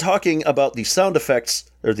 as we were talking about the sound effects,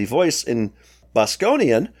 or the voice in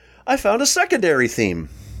Bosconian, I found a secondary theme.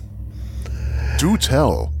 Do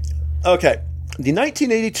tell. Okay. The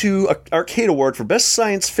 1982 Arcade Award for Best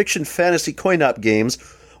Science Fiction Fantasy Coin-Op Games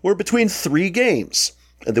were between 3 games,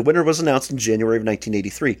 and the winner was announced in January of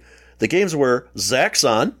 1983. The games were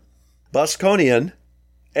Zaxxon, Bosconian,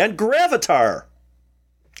 and Gravatar.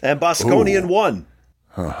 And Bosconian won.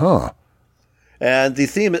 Uh-huh. And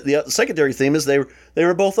the secondary theme is they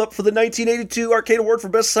were both up for the 1982 Arcade Award for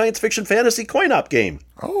Best Science Fiction Fantasy Coin-Op Game.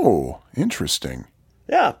 Oh, interesting.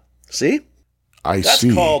 Yeah. See? I That's see.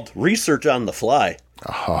 That's called research on the fly.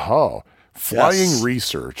 Ha-ha. Flying Yes.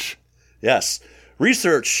 research. Yes.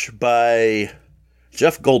 Research by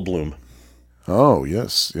Jeff Goldblum. Oh,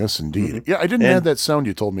 yes. Yes, indeed. Mm-hmm. Yeah, I didn't add that sound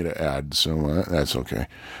you told me to add, so that's okay.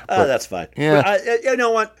 That's fine. Yeah. But you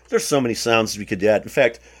know what? There's so many sounds we could add. In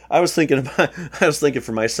fact, I was thinking for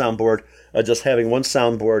my soundboard, just having one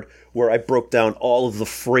soundboard where I broke down all of the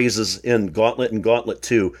phrases in Gauntlet and Gauntlet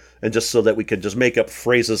 2, and just so that we could just make up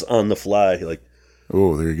phrases on the fly, like,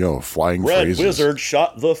 oh, there you go. Flying Red phrases. Wizard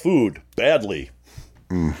shot the food badly.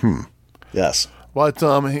 Mm-hmm. Yes. But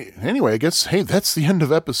anyway, I guess, hey, that's the end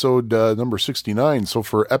of episode number 69. So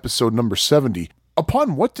for episode number 70,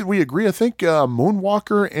 upon what did we agree? I think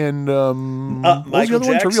Moonwalker and what was the other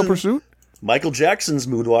one? Trivial Pursuit? Michael Jackson's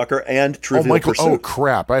Moonwalker and Trivial Pursuit. Oh,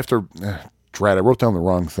 crap. I have to... Drat, I wrote down the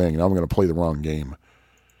wrong thing. Now I'm going to play the wrong game.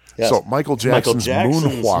 Yes. So Michael Jackson's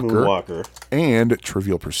Moonwalker and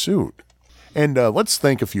Trivial Pursuit. And let's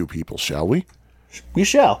thank a few people, shall we? We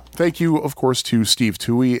shall. Thank you, of course, to Steve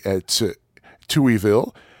Toohey at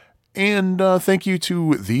Tooheyville. And thank you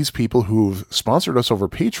to these people who've sponsored us over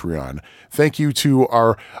Patreon. Thank you to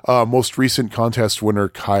our most recent contest winner,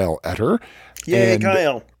 Kyle Etter. Yay, and,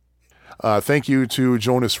 Kyle. Thank you to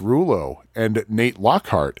Jonas Rulo and Nate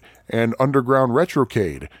Lockhart and Underground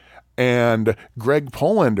Retrocade and Greg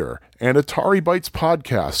Polander and Atari Bytes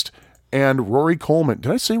Podcast and Rory Coleman.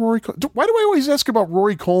 Did I say Rory? Why do I always ask about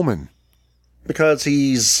Rory Coleman? Because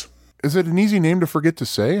he's... Is it an easy name to forget to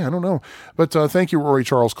say? I don't know. But thank you, Rory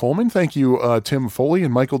Charles Coleman. Thank you, Tim Foley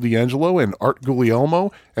and Michael D'Angelo and Art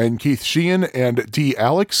Guglielmo and Keith Sheehan and D.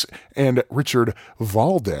 Alex and Richard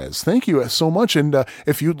Valdez. Thank you so much. And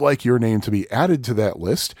if you'd like your name to be added to that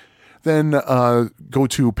list, then go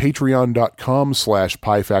to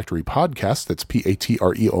patreon.com/Pie Factory Podcast. That's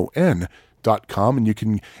patreon.com, and you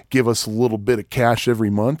can give us a little bit of cash every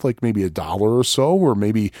month, like maybe $1 or so, or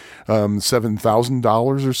maybe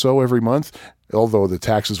 $7,000 or so every month, although the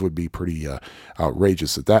taxes would be pretty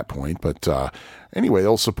outrageous at that point. But anyway,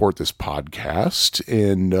 they'll support this podcast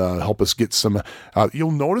and help us get some... you'll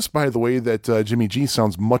notice, by the way, that Jimmy G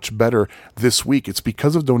sounds much better this week. It's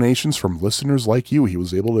because of donations from listeners like you. He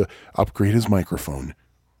was able to upgrade his microphone.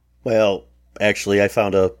 Well, actually, I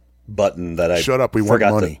found a button that I Shut up, we want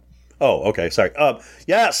money. Oh, okay, sorry.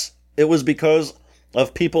 Yes, it was because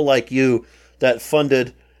of people like you that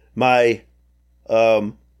funded my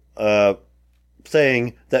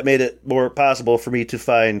thing that made it more possible for me to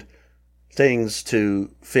find things to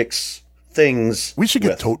fix things. We should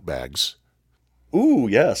get tote bags. Ooh,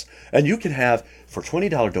 yes. And you can have, for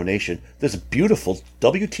 $20 donation, this beautiful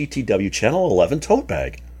WTTW Channel 11 tote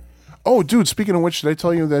bag. Oh, dude, speaking of which, did I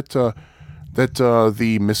tell you that the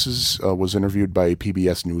Mrs. Was interviewed by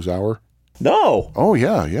PBS NewsHour? No. Oh,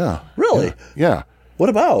 yeah. Really? Yeah. What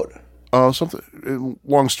about? Something.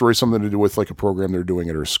 Long story, something to do with like a program they're doing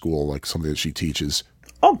at her school, like something that she teaches.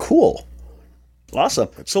 Oh, cool. Awesome.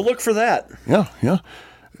 So look for that. Yeah.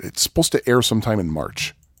 It's supposed to air sometime in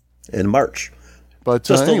March. But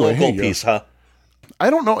just anyway, a local piece, huh? I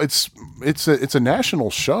don't know. It's a national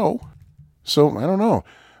show, so I don't know.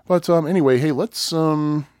 But anyway, hey, let's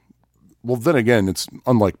Well, then again, it's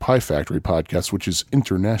unlike Pie Factory Podcast, which is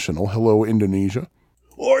international. Hello, Indonesia.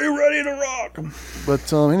 Are you ready to rock?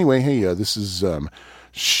 But anyway, hey, this is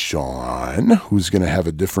Sean, who's going to have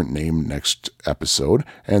a different name next episode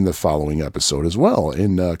and the following episode as well,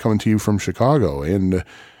 and coming to you from Chicago. And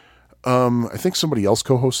I think somebody else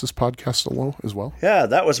co-hosts this podcast as well. Yeah,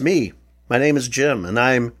 that was me. My name is Jim, and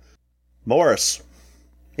I'm Morris.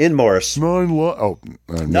 In Morris.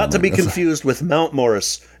 Not to be confused with Mount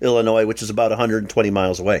Morris, Illinois, which is about 120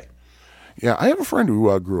 miles away. Yeah, I have a friend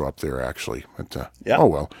who grew up there, actually. But, yeah. Oh,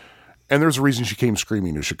 well. And there's a reason she came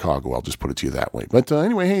screaming to Chicago. I'll just put it to you that way. But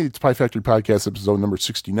anyway, hey, it's Pie Factory Podcast, episode number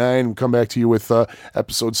 69. We'll come back to you with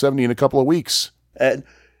episode 70 in a couple of weeks. And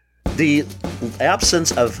the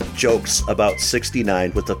absence of jokes about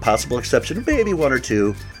 69, with the possible exception of maybe one or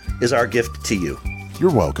two, is our gift to you.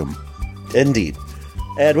 You're welcome. Indeed.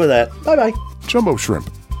 And with that, bye-bye. Jumbo Shrimp.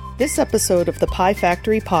 This episode of the Pie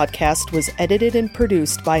Factory Podcast was edited and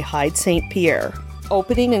produced by Hyde St. Pierre.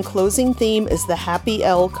 Opening and closing theme is The Happy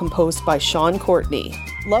L, composed by Sean Courtney.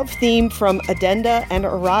 Love theme from Addenda and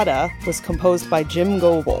Errata was composed by Jim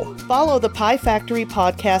Goebel. Follow the Pie Factory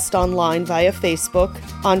Podcast online via Facebook,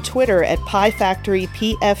 on Twitter at Pie Factory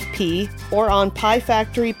PFP, or on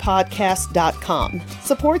piefactorypodcast.com.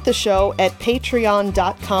 Support the show at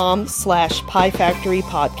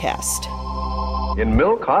patreon.com/piefactorypodcast. In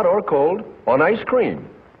milk, hot or cold, on ice cream.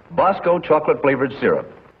 Bosco chocolate flavored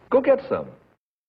syrup. Go get some.